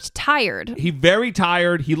looked tired. He very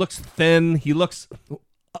tired. He looks thin. He looks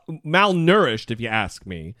malnourished, if you ask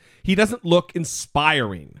me. He doesn't look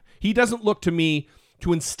inspiring. He doesn't look to me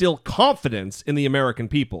to instill confidence in the American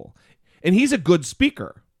people. And he's a good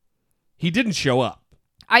speaker. He didn't show up.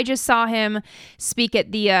 I just saw him speak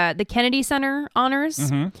at the Kennedy Center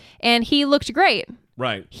honors, and he looked great.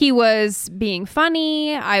 Right. He was being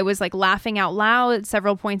funny. I was like laughing out loud at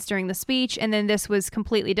several points during the speech, and then this was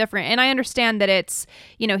completely different. And I understand that it's,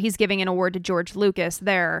 he's giving an award to George Lucas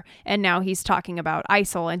there, and now he's talking about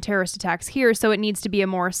ISIL and terrorist attacks here, so it needs to be a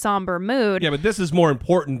more somber mood. Yeah, but this is more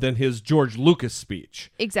important than his George Lucas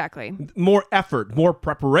speech. Exactly. More effort, more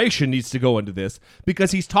preparation needs to go into this,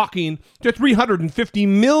 because he's talking to 350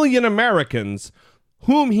 million Americans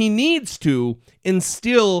whom he needs to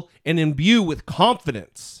instill and imbue with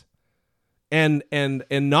confidence and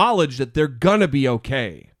knowledge that they're gonna be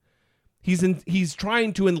okay. He's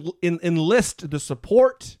trying to enlist the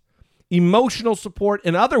support, emotional support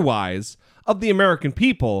and otherwise, of the American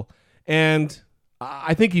people, and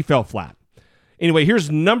I think he fell flat. Anyway, here's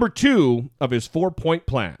number 2 of his 4-point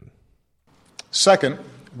plan. Second,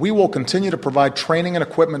 we will continue to provide training and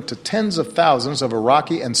equipment to tens of thousands of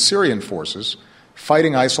Iraqi and Syrian forces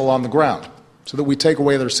fighting ISIL on the ground so that we take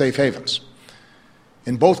away their safe havens.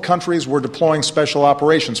 In both countries, we're deploying special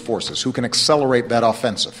operations forces who can accelerate that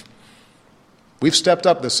offensive. We've stepped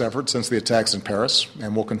up this effort since the attacks in Paris,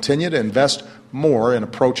 and will continue to invest more in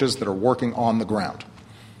approaches that are working on the ground.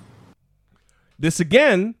 This,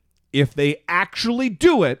 again, if they actually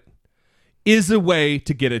do it, is a way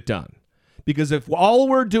to get it done. Because if all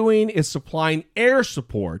we're doing is supplying air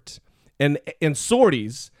support and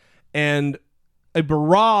sorties and a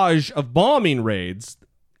barrage of bombing raids,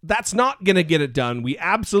 that's not going to get it done. We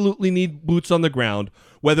absolutely need boots on the ground,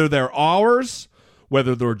 whether they're ours,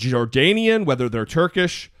 whether they're Jordanian, whether they're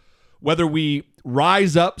Turkish, whether we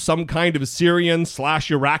rise up some kind of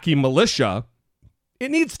Syrian/Iraqi militia. It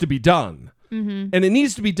needs to be done. Mm-hmm. And it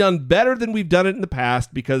needs to be done better than we've done it in the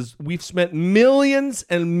past, because we've spent millions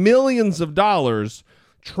and millions of dollars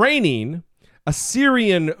training a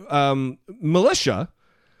Syrian militia,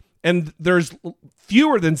 and there's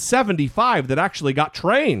fewer than 75 that actually got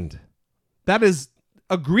trained. That is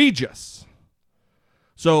egregious.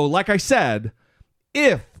 So, like I said,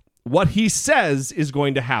 if what he says is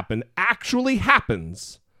going to happen actually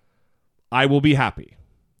happens, I will be happy.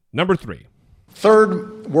 Number 3.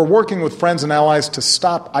 Third, we're working with friends and allies to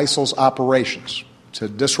stop ISIL's operations, to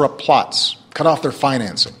disrupt plots, cut off their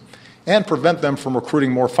financing, and prevent them from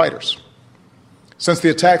recruiting more fighters. Since the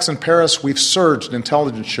attacks in Paris, we've surged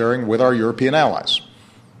intelligence sharing with our European allies.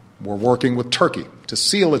 We're working with Turkey to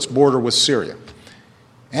seal its border with Syria.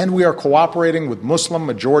 And we are cooperating with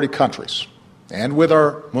Muslim-majority countries and with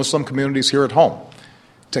our Muslim communities here at home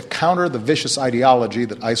to counter the vicious ideology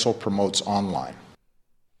that ISIL promotes online.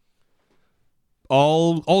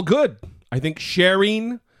 All good. I think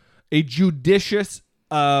sharing a judicious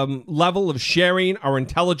level of sharing our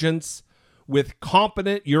intelligence with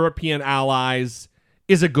competent European allies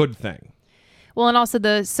is a good thing. Well, and also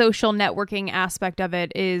the social networking aspect of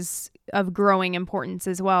it is of growing importance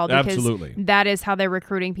as well. Because absolutely. That is how they're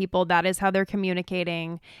recruiting people. That is how they're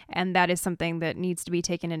communicating. And that is something that needs to be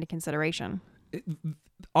taken into consideration.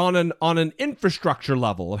 On an infrastructure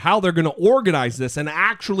level of how they're going to organize this and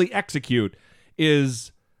actually execute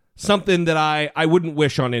is something that I wouldn't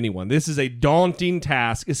wish on anyone. This is a daunting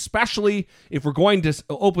task, especially if we're going to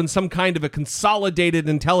open some kind of a consolidated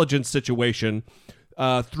intelligence situation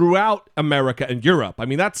throughout America and Europe. I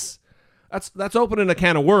mean, that's opening a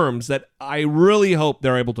can of worms that I really hope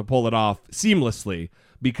they're able to pull it off seamlessly,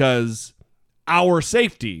 because our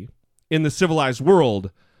safety in the civilized world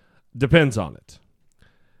depends on it.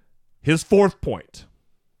 His 4th point.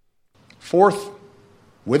 4th,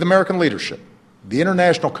 with American leadership, the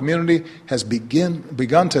international community has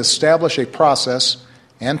begun to establish a process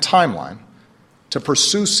and timeline to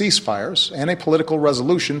pursue ceasefires and a political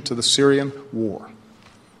resolution to the Syrian war.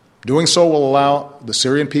 Doing so will allow the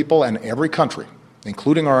Syrian people and every country,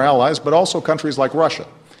 including our allies, but also countries like Russia,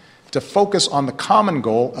 to focus on the common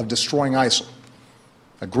goal of destroying ISIL,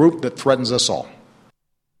 a group that threatens us all.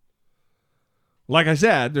 Like I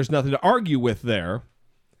said, there's nothing to argue with there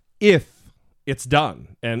if it's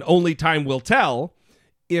done. And only time will tell.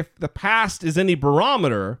 If the past is any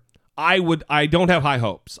barometer, I don't have high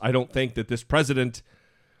hopes. I don't think that this president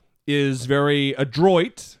is very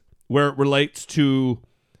adroit where it relates to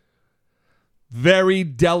very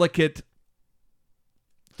delicate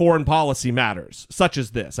foreign policy matters, such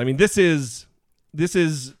as this. I mean, this is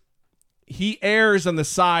he errs on the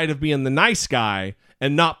side of being the nice guy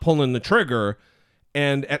and not pulling the trigger.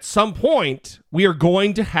 And at some point, we are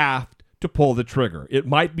going to have to pull the trigger. It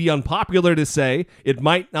might be unpopular to say. It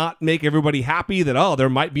might not make everybody happy that, oh, there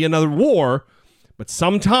might be another war. But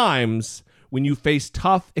sometimes when you face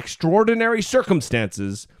tough, extraordinary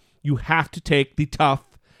circumstances, you have to take the tough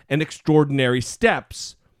and extraordinary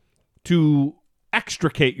steps to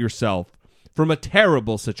extricate yourself from a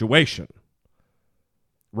terrible situation.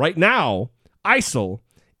 Right now, ISIL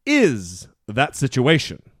is that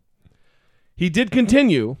situation. He did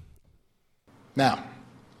continue. Now,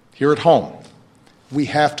 here at home, we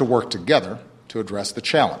have to work together to address the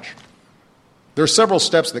challenge. There are several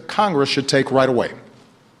steps that Congress should take right away.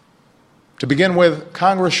 To begin with,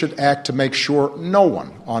 Congress should act to make sure no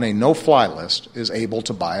one on a no-fly list is able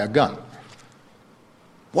to buy a gun.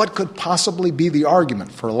 What could possibly be the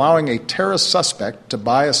argument for allowing a terrorist suspect to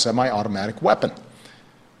buy a semi-automatic weapon?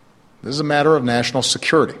 This is a matter of national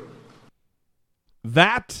security.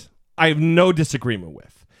 That I have no disagreement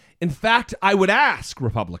with. In fact, I would ask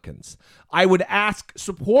Republicans, I would ask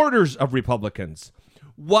supporters of Republicans,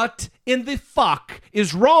 what in the fuck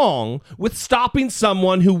is wrong with stopping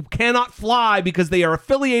someone who cannot fly because they are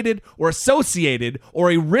affiliated or associated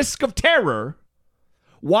or a risk of terror?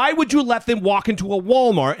 Why would you let them walk into a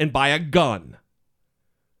Walmart and buy a gun?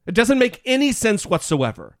 It doesn't make any sense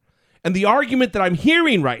whatsoever. And the argument that I'm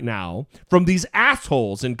hearing right now from these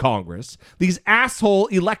assholes in Congress, these asshole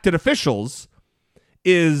elected officials,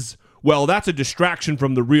 is, well, that's a distraction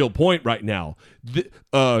from the real point right now.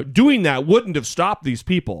 Doing that wouldn't have stopped these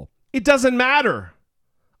people. It doesn't matter.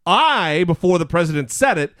 I, before the president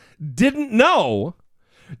said it, didn't know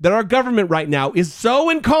that our government right now is so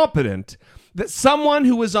incompetent that someone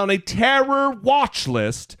who is on a terror watch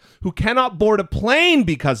list, who cannot board a plane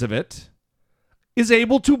because of it, is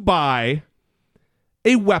able to buy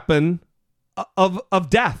a weapon of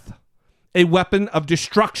death, a weapon of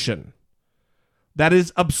destruction. That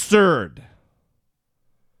is absurd.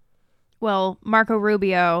 Well, Marco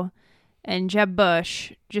Rubio and Jeb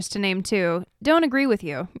Bush, just to name two, don't agree with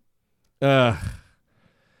you.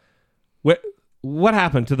 What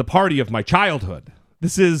happened to the party of my childhood?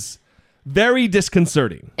 This is very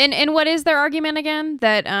disconcerting. And what is their argument again?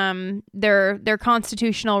 That their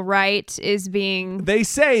constitutional right is being... They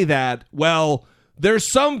say that, well, there's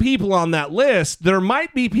some people on that list. There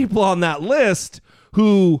might be people on that list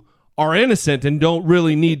who are innocent and don't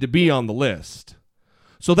really need to be on the list.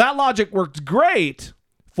 So that logic works great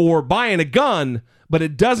for buying a gun, but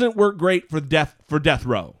it doesn't work great for death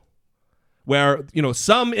row, where, you know,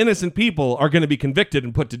 some innocent people are going to be convicted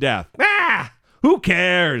and put to death. Who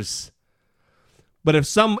cares? But if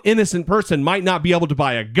some innocent person might not be able to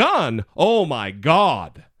buy a gun, oh my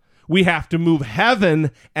God, we have to move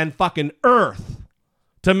heaven and fucking earth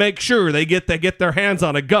to make sure they get their hands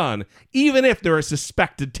on a gun, even if they're a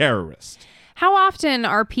suspected terrorist. How often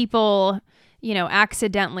are people, you know,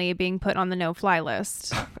 accidentally being put on the no-fly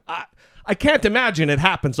list? I can't imagine it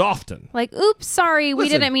happens often. Like, oops, sorry, we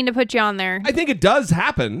Listen, didn't mean to put you on there. I think it does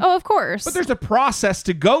happen. Oh, of course. But there's a process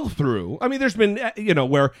to go through. I mean, there's been, you know,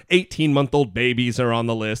 where 18-month-old babies are on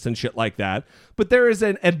the list and shit like that. But there is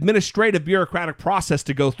an administrative bureaucratic process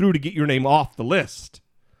to go through to get your name off the list.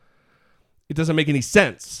 It doesn't make any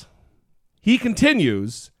sense. He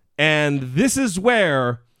continues, and this is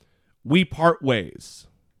where we part ways.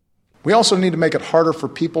 We also need to make it harder for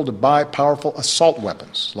people to buy powerful assault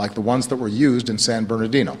weapons, like the ones that were used in San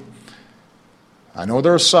Bernardino. I know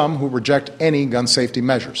there are some who reject any gun safety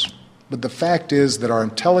measures, but the fact is that our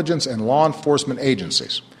intelligence and law enforcement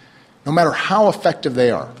agencies, no matter how effective they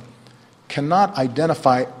are, cannot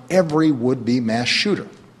identify every would-be mass shooter,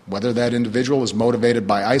 whether that individual is motivated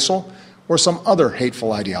by ISIL or some other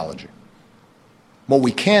hateful ideology. What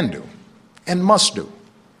we can do, and must do,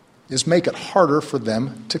 is make it harder for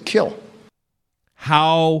them to kill.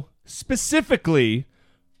 How specifically,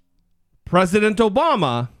 President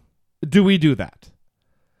Obama, do we do that?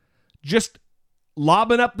 Just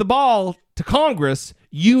lobbing up the ball to Congress,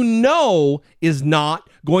 you know, is not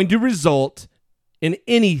going to result in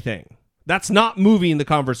anything. That's not moving the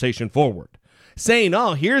conversation forward. Saying,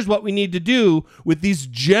 oh, here's what we need to do with these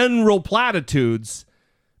general platitudes,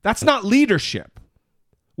 that's not leadership.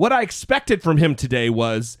 What I expected from him today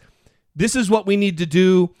was, this is what we need to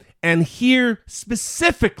do, and here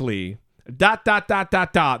specifically, ...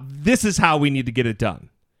 this is how we need to get it done.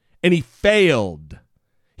 And he failed.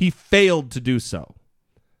 He failed to do so.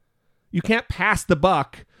 You can't pass the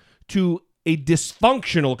buck to a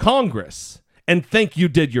dysfunctional Congress and think you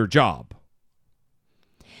did your job.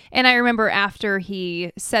 And I remember after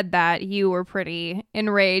he said that, you were pretty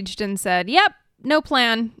enraged and said, yep, no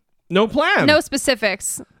plan. No plan. No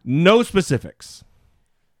specifics. No specifics.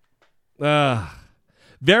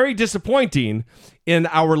 Very disappointing in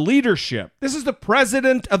our leadership. This is the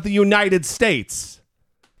President of the United States.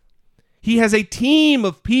 He has a team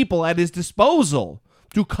of people at his disposal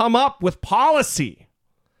to come up with policy.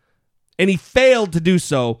 And he failed to do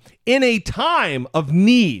so in a time of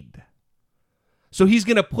need. So he's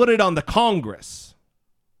going to put it on the Congress.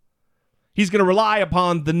 He's going to rely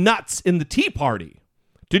upon the nuts in the Tea Party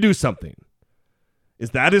to do something.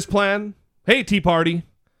 Is that his plan? Hey, Tea Party,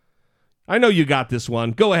 I know you got this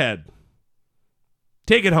one. Go ahead.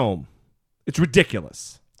 Take it home. It's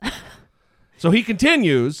ridiculous. So he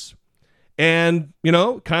continues and, you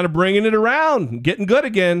know, kind of bringing it around, getting good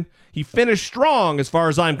again. He finished strong as far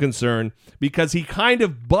as I'm concerned because he kind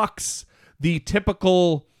of bucks the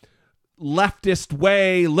typical leftist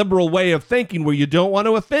way, liberal way of thinking where you don't want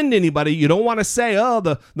to offend anybody. You don't want to say, oh,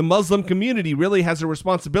 the Muslim community really has a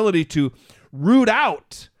responsibility to root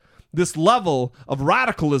out this level of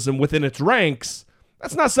radicalism within its ranks.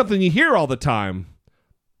 That's not something you hear all the time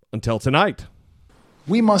until tonight.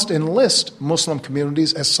 We must enlist Muslim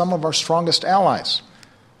communities as some of our strongest allies,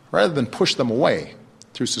 rather than push them away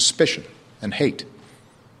through suspicion and hate.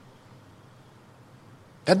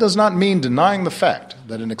 That does not mean denying the fact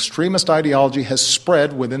that an extremist ideology has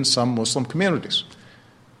spread within some Muslim communities.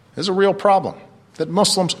 is a real problem that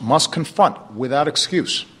Muslims must confront without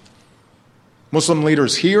excuse. Muslim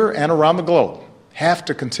leaders here and around the globe have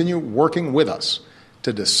to continue working with us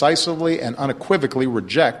to decisively and unequivocally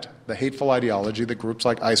reject the hateful ideology that groups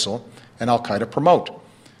like ISIL and al-Qaeda promote,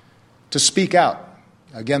 to speak out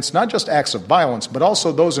against not just acts of violence, but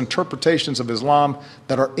also those interpretations of Islam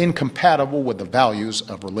that are incompatible with the values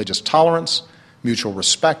of religious tolerance, mutual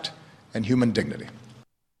respect, and human dignity.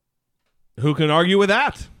 Who can argue with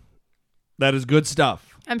that? That is good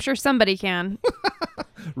stuff. I'm sure somebody can.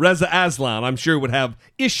 Reza Aslan, I'm sure, would have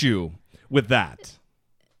issue with that.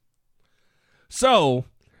 So,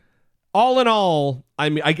 all in all,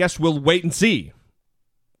 I guess we'll wait and see.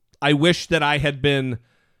 I wish I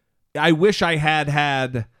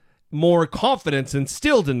had more confidence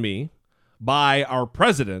instilled in me by our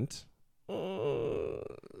president, but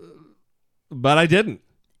I didn't.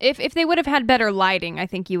 If they would have had better lighting, I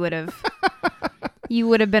think you would have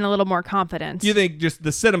been a little more confident. You think just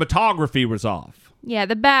the cinematography was off? Yeah,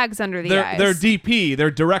 the bags under the eyes. Their DP,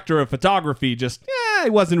 their director of photography, he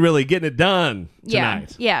wasn't really getting it done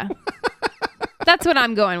tonight. Yeah. That's what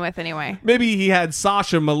I'm going with anyway. Maybe he had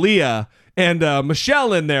Sasha, Malia, and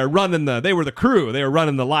Michelle in there running they were the crew. They were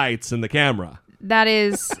running the lights and the camera. That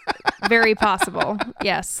is very possible.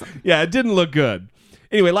 Yes. Yeah, it didn't look good.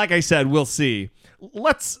 Anyway, like I said, we'll see.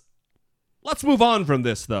 Let's move on from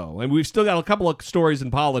this, though. And we've still got a couple of stories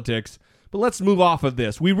in politics, but let's move off of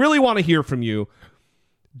this. We really want to hear from you.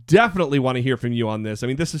 Definitely want to hear from you on this. I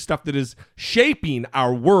mean, this is stuff that is shaping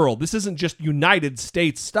our world. This isn't just United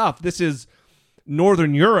States stuff. This is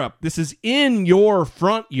Northern Europe. This is in your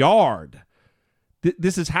front yard.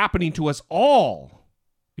 This is happening to us all.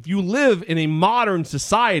 If you live in a modern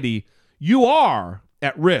society, you are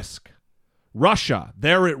at risk. Russia,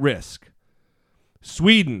 they're at risk.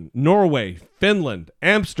 Sweden, Norway, Finland,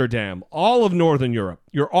 Amsterdam, all of Northern Europe,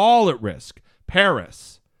 you're all at risk.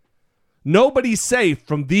 Paris. Nobody's safe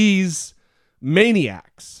from these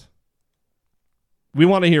maniacs. We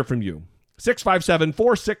want to hear from you.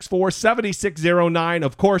 657-464-7609.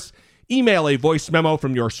 Of course, email a voice memo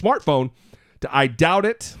from your smartphone to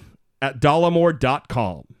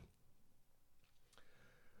idoubtit@dollemore.com.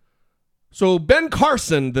 So Ben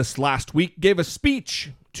Carson this last week gave a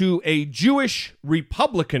speech to a Jewish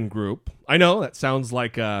Republican group. I know that sounds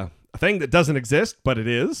like a thing that doesn't exist, but it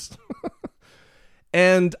is.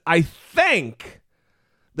 And I think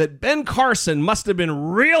that Ben Carson must have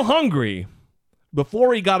been real hungry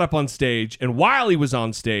before he got up on stage and while he was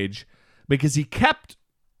on stage, because he kept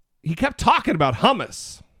talking about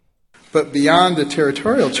hummus. But beyond the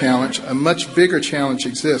territorial challenge, a much bigger challenge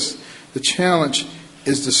exists. The challenge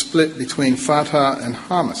is the split between Fatah and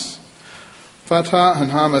Hamas. Fatah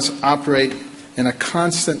and Hamas operate in a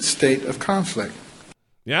constant state of conflict.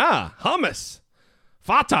 Yeah, hummus.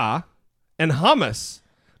 Fatah and Hummus,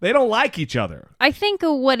 they don't like each other. I think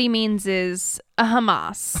what he means is a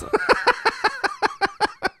Hamas.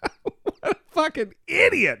 What a fucking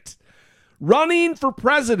idiot. Running for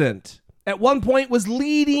president. At one point was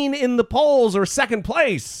leading in the polls or second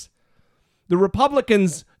place. The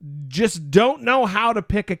Republicans just don't know how to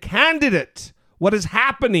pick a candidate. What is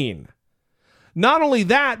happening? Not only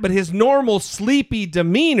that, but his normal sleepy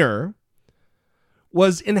demeanor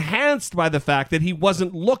was enhanced by the fact that he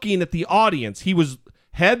wasn't looking at the audience. He was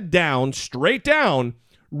head down, straight down,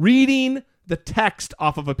 reading the text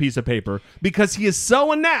off of a piece of paper because he is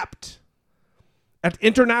so inept at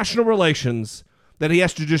international relations that he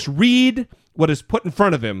has to just read what is put in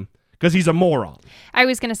front of him because he's a moron. I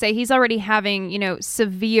was going to say, he's already having,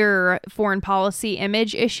 severe foreign policy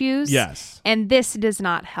image issues. Yes. And this does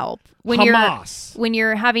not help. When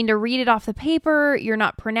you're having to read it off the paper, you're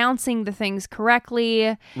not pronouncing the things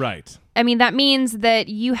correctly. Right. I mean, that means that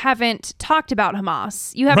you haven't talked about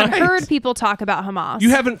Hamas. You haven't heard people talk about Hamas. You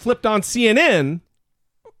haven't flipped on CNN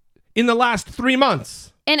in the last 3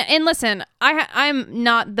 months. And listen, I'm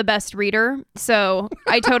not the best reader, so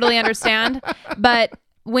I totally understand. But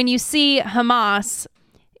when you see Hamas,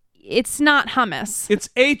 it's not hummus. It's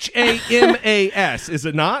Hamas, is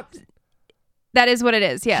it not? That is what it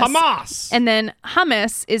is, yes. Hamas. And then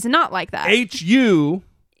hummus is not like that. Hummus.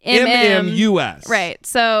 Right,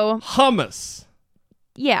 so... Hummus.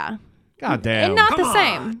 Yeah. God damn. And not the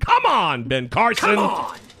same. Come on, Ben Carson.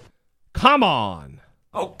 Come on.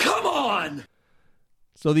 Oh, come on.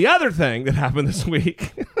 So the other thing that happened this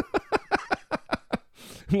week...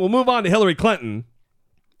 We'll move on to Hillary Clinton.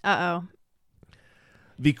 Uh-oh.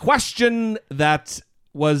 The question that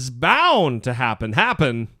was bound to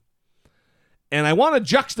happen, and I want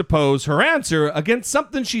to juxtapose her answer against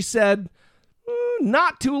something she said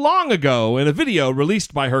not too long ago in a video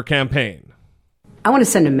released by her campaign. I want to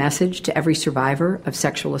send a message to every survivor of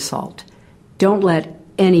sexual assault. Don't let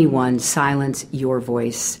anyone silence your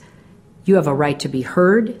voice. You have a right to be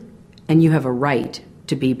heard, and you have a right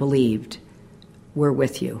to be believed. We're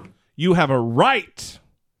with you. You have a right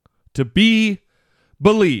to be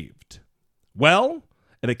believed. Well,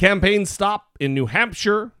 at a campaign stop in New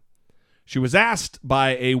Hampshire, she was asked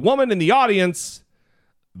by a woman in the audience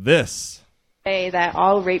this. Say that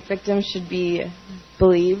all rape victims should be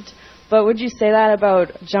believed, but would you say that about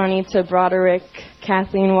Johnita Broderick,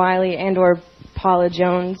 Kathleen Wiley, and or Paula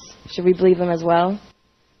Jones? Should we believe them as well?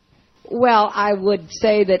 Well, I would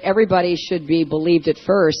say that everybody should be believed at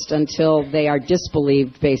first until they are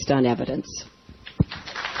disbelieved based on evidence.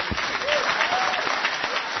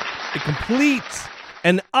 A complete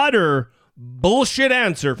and utter bullshit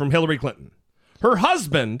answer from Hillary Clinton. Her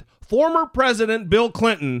husband, former President Bill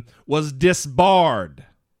Clinton, was disbarred.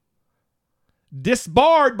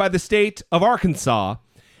 Disbarred by the state of Arkansas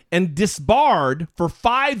and disbarred for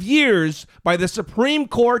 5 years by the Supreme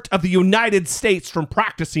Court of the United States from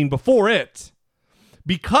practicing before it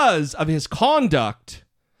because of his conduct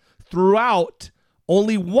throughout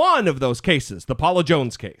only one of those cases, the Paula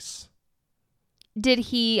Jones case. Did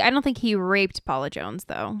he? I don't think he raped Paula Jones,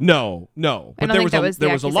 though. No. But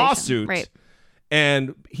there was a lawsuit, right?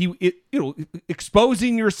 And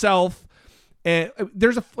exposing yourself. And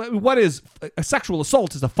what is a sexual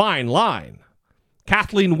assault is a fine line.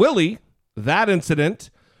 Kathleen Willie, that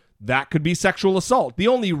incident, that could be sexual assault. The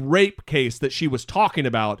only rape case that she was talking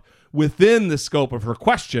about within the scope of her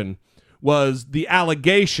question was the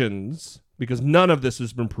allegations, because none of this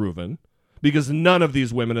has been proven, because none of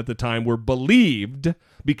these women at the time were believed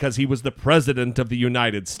because he was the president of the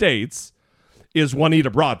United States, is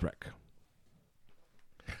Juanita Broderick.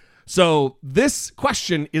 So this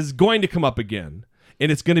question is going to come up again,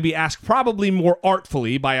 and it's going to be asked probably more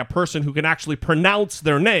artfully by a person who can actually pronounce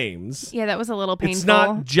their names. Yeah, that was a little painful. It's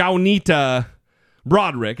not Johnita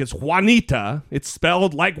Broderick. It's Juanita. It's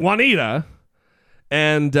spelled like Juanita.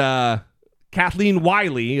 And Kathleen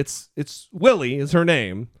Wiley, it's Willie is her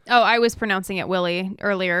name. Oh, I was pronouncing it Willie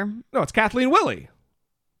earlier. No, it's Kathleen Willie.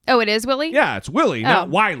 Oh, it is Willie? Yeah, it's Willie, not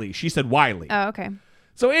Wiley. She said Wiley. Oh, okay.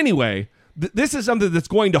 So anyway, this is something that's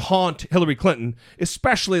going to haunt Hillary Clinton,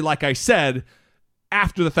 especially, like I said,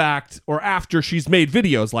 after the fact or after she's made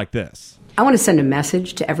videos like this. I want to send a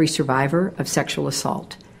message to every survivor of sexual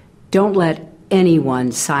assault. Don't let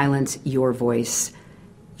anyone silence your voice.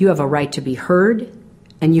 You have a right to be heard,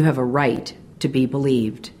 and you have a right to be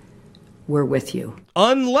believed. We're with you.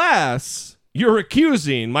 Unless you're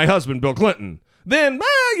accusing my husband, Bill Clinton, then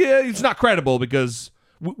it's not credible because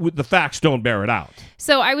the facts don't bear it out.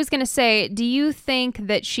 So I was going to say, do you think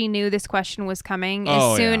that she knew this question was coming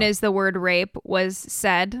as soon as the word rape was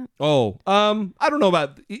said? I don't know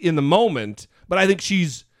about in the moment, but I think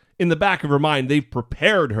she's in the back of her mind. They've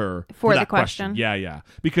prepared her for that the question. Yeah.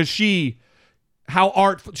 Because how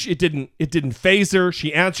artful, it didn't faze her.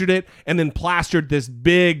 She answered it and then plastered this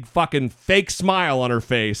big fucking fake smile on her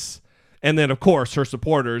face. And then, of course, her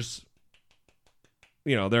supporters,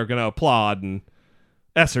 they're going to applaud and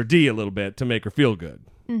S or D a little bit to make her feel good.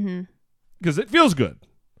 Mm-hmm. Because it feels good.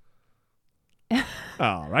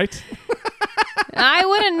 All right. I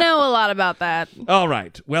wouldn't know a lot about that. All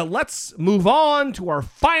right. Well, let's move on to our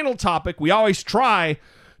final topic. We always try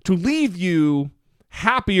to leave you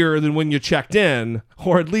happier than when you checked in,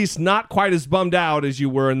 or at least not quite as bummed out as you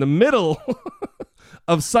were in the middle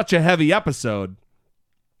of such a heavy episode.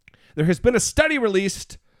 There has been a study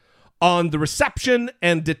released on the reception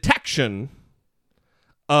and detection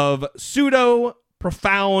of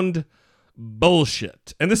pseudo-profound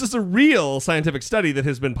bullshit. And this is a real scientific study that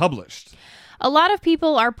has been published. A lot of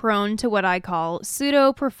people are prone to what I call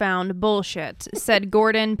pseudo-profound bullshit, said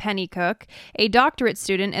Gordon Pennycook, a doctorate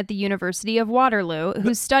student at the University of Waterloo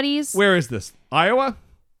who studies... Where is this? Iowa?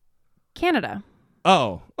 Canada.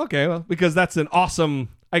 Oh, okay. Well, because that's an awesome,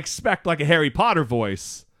 I expect like a Harry Potter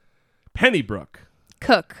voice. Pennybrook.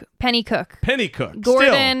 Pennycook.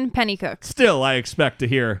 Gordon Pennycook. Still, I expect to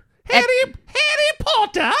hear Harry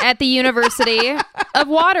Potter at the University of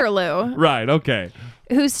Waterloo. Right, okay.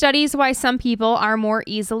 Who studies why some people are more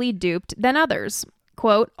easily duped than others.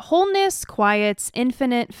 Quote, wholeness quiets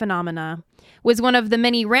infinite phenomena, was one of the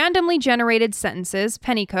many randomly generated sentences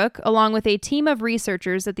Pennycook, along with a team of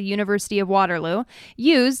researchers at the University of Waterloo,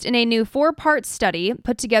 used in a new 4-part study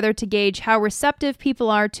put together to gauge how receptive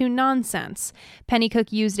people are to nonsense.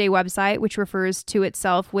 Pennycook used a website which refers to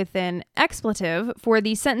itself with an expletive for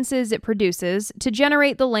the sentences it produces to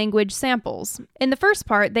generate the language samples. In the first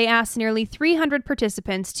part, they asked nearly 300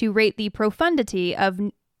 participants to rate the profundity of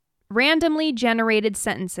randomly generated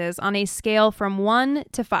sentences on a scale from 1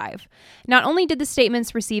 to 5. Not only did the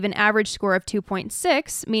statements receive an average score of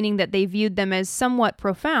 2.6, meaning that they viewed them as somewhat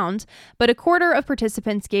profound, but a quarter of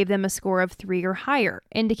participants gave them a score of 3 or higher,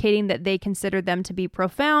 indicating that they considered them to be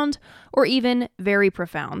profound or even very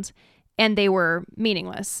profound. And they were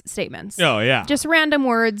meaningless statements. Oh, yeah. Just random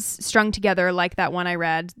words strung together like that one I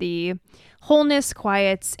read. The wholeness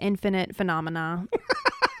quiets infinite phenomena.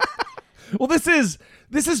 Well, this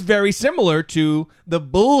is very similar to the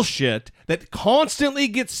bullshit that constantly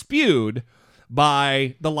gets spewed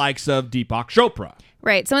by the likes of Deepak Chopra.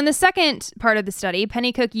 Right. So in the second part of the study,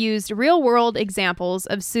 Pennycook used real-world examples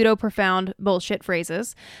of pseudo-profound bullshit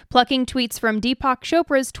phrases, plucking tweets from Deepak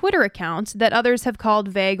Chopra's Twitter account that others have called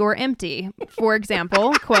vague or empty. For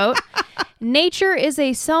example, quote, "Nature is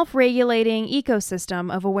a self-regulating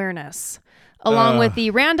ecosystem of awareness," along with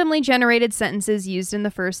the randomly generated sentences used in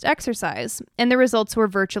the first exercise. And the results were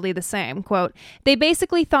virtually the same. Quote, "They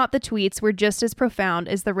basically thought the tweets were just as profound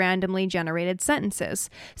as the randomly generated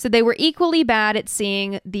sentences. So they were equally bad at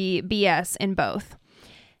seeing the BS in both."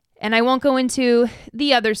 And I won't go into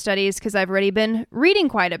the other studies because I've already been reading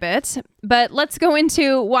quite a bit, but let's go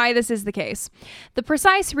into why this is the case. The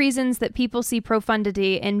precise reasons that people see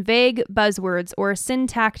profundity in vague buzzwords or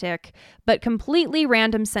syntactic but completely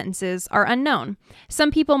random sentences are unknown.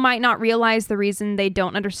 Some people might not realize the reason they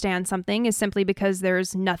don't understand something is simply because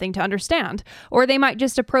there's nothing to understand, or they might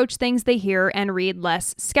just approach things they hear and read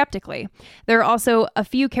less skeptically. There are also a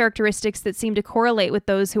few characteristics that seem to correlate with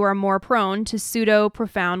those who are more prone to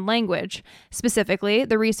pseudo-profound language. Specifically,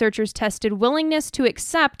 the researchers tested willingness to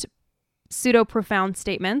accept pseudo-profound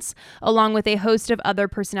statements, along with a host of other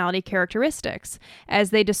personality characteristics. As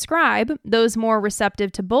they describe, those more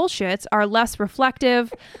receptive to bullshit are less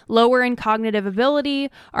reflective, lower in cognitive ability,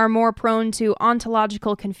 are more prone to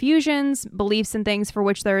ontological confusions, beliefs in things for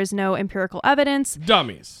which there is no empirical evidence.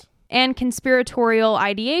 Dummies. And conspiratorial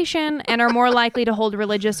ideation, and are more likely to hold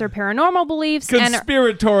religious or paranormal beliefs.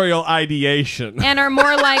 Conspiratorial ideation. And are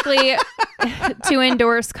more likely to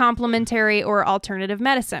endorse complementary or alternative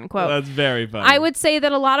medicine. Quote, That's very funny. "I would say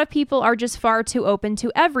that a lot of people are just far too open to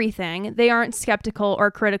everything. They aren't skeptical or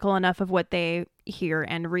critical enough of what they hear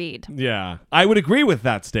and read." Yeah, I would agree with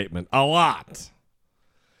that statement a lot.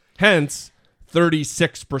 Hence,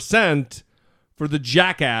 36% for the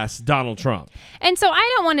jackass Donald Trump. And so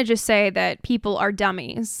I don't want to just say that people are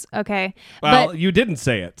dummies, okay? Well, you didn't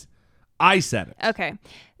say it. I said it. Okay,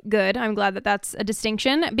 good. I'm glad that that's a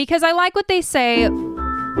distinction, because I like what they say.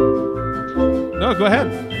 No, go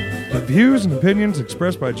ahead. The views and opinions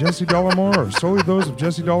expressed by Jesse Dollemore are solely those of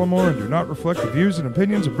Jesse Dollemore and do not reflect the views and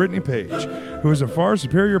opinions of Brittany Page, who is a far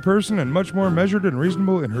superior person and much more measured and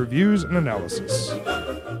reasonable in her views and analysis.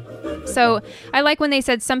 So I like when they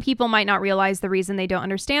said some people might not realize the reason they don't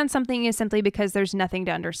understand something is simply because there's nothing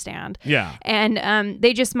to understand. Yeah. And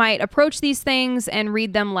they just might approach these things and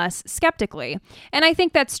read them less skeptically. And I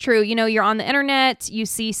think that's true. You know, you're on the internet, you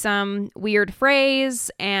see some weird phrase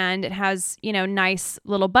and it has, you know, nice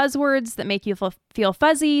little buzzwords that make you feel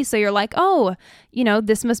fuzzy. So you're like, oh, you know,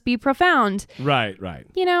 this must be profound. Right, right.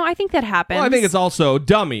 You know, I think that happens. Well, I think it's also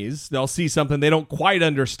dummies. They'll see something they don't quite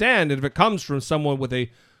understand. And if it comes from someone with a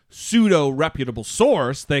pseudo-reputable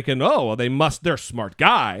source, they can, they're a smart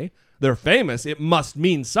guy, they're famous, it must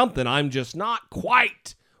mean something. I'm just not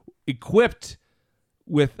quite equipped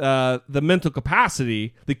with the mental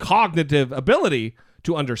capacity, the cognitive ability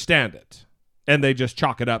to understand it. And they just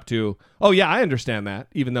chalk it up to, oh yeah, I understand that,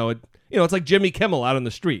 even though it's like Jimmy Kimmel out on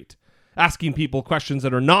the street asking people questions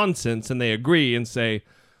that are nonsense, and they agree and say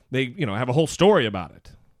they have a whole story about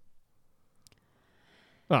it.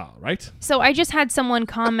 Oh, right. So I just had someone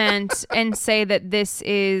comment and say that this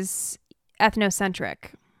is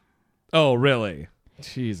ethnocentric. Oh, really?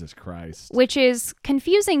 Jesus Christ. Which is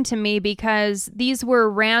confusing to me because these were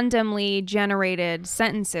randomly generated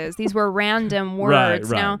sentences. These were random words.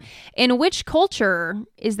 Right. Now, in which culture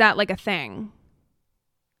is that like a thing?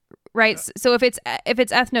 Right. So if it's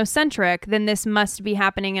ethnocentric, then this must be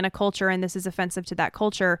happening in a culture, and this is offensive to that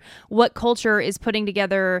culture. What culture is putting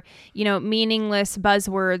together, meaningless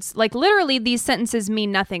buzzwords? Like literally, these sentences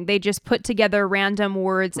mean nothing. They just put together random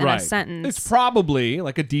words in a sentence. It's probably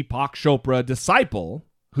like a Deepak Chopra disciple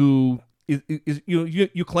who is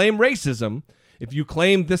you claim racism. If you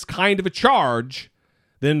claim this kind of a charge,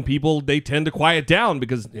 then people, they tend to quiet down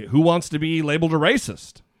because who wants to be labeled a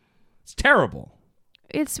racist? It's terrible.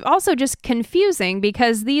 It's also just confusing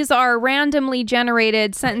because these are randomly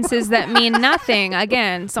generated sentences that mean nothing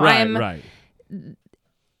again. So right.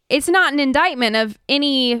 It's not an indictment of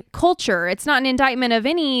any culture. It's not an indictment of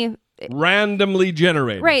any randomly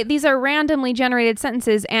generated. Right. These are randomly generated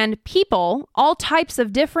sentences, and people, all types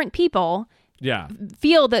of different people,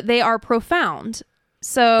 feel that they are profound.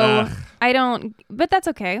 So I don't, but that's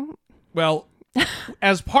okay. Well,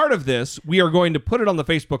 as part of this, we are going to put it on the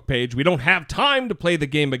Facebook page. We don't have time to play the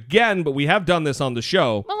game again, but we have done this on the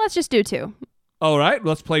show. Well, let's just do 2. All right,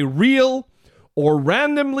 let's play real or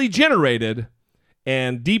randomly generated,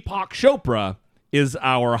 and Deepak Chopra is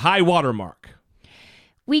our high watermark.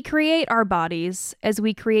 We create our bodies as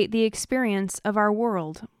we create the experience of our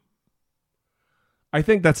world. I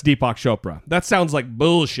think that's Deepak Chopra. That sounds like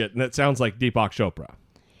bullshit, and it sounds like Deepak Chopra.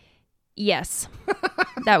 Yes.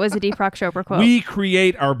 That was a Deepak Chopra quote. We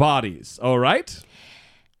create our bodies, all right?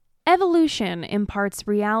 Evolution imparts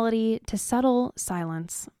reality to subtle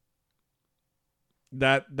silence.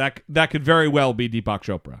 That could very well be Deepak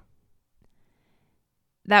Chopra.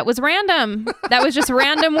 That was random. That was just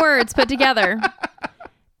random words put together.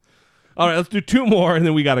 All right, let's do 2 more, and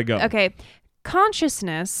then we got to go. Okay.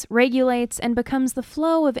 Consciousness regulates and becomes the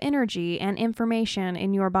flow of energy and information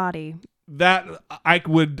in your body. That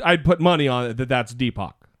I'd put money on it that's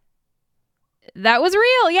Deepak. That was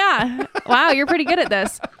real, yeah. Wow, you're pretty good at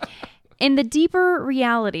this. In the deeper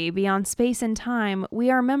reality beyond space and time,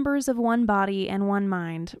 we are members of one body and one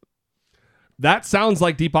mind. That sounds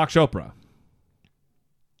like Deepak Chopra.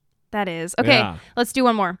 That is. Okay, Let's do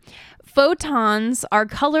one more. Photons are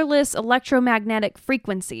colorless electromagnetic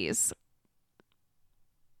frequencies.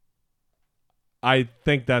 I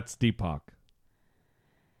think that's Deepak.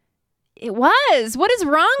 It was. What is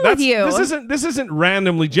wrong with you? This isn't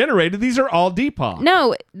randomly generated. These are all Deepak.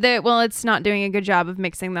 No, it's not doing a good job of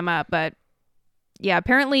mixing them up, but yeah,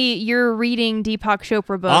 apparently you're reading Deepak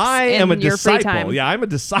Chopra books in your free time. Yeah, I'm a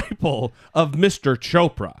disciple of Mr.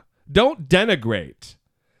 Chopra. Don't denigrate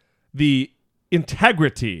the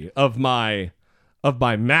integrity of my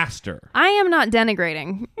master. I am not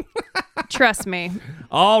denigrating. Trust me.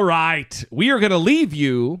 All right. We are going to leave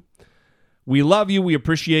you. We love you. We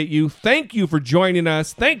appreciate you. Thank you for joining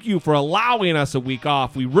us. Thank you for allowing us a week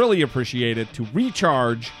off. We really appreciate it to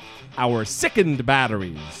recharge our sickened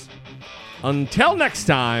batteries. Until next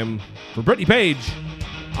time, for Brittany Page,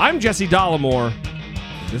 I'm Jesse Dollemore.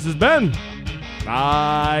 This has been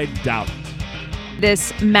I Doubt It.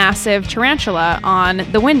 This massive tarantula on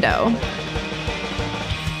the window.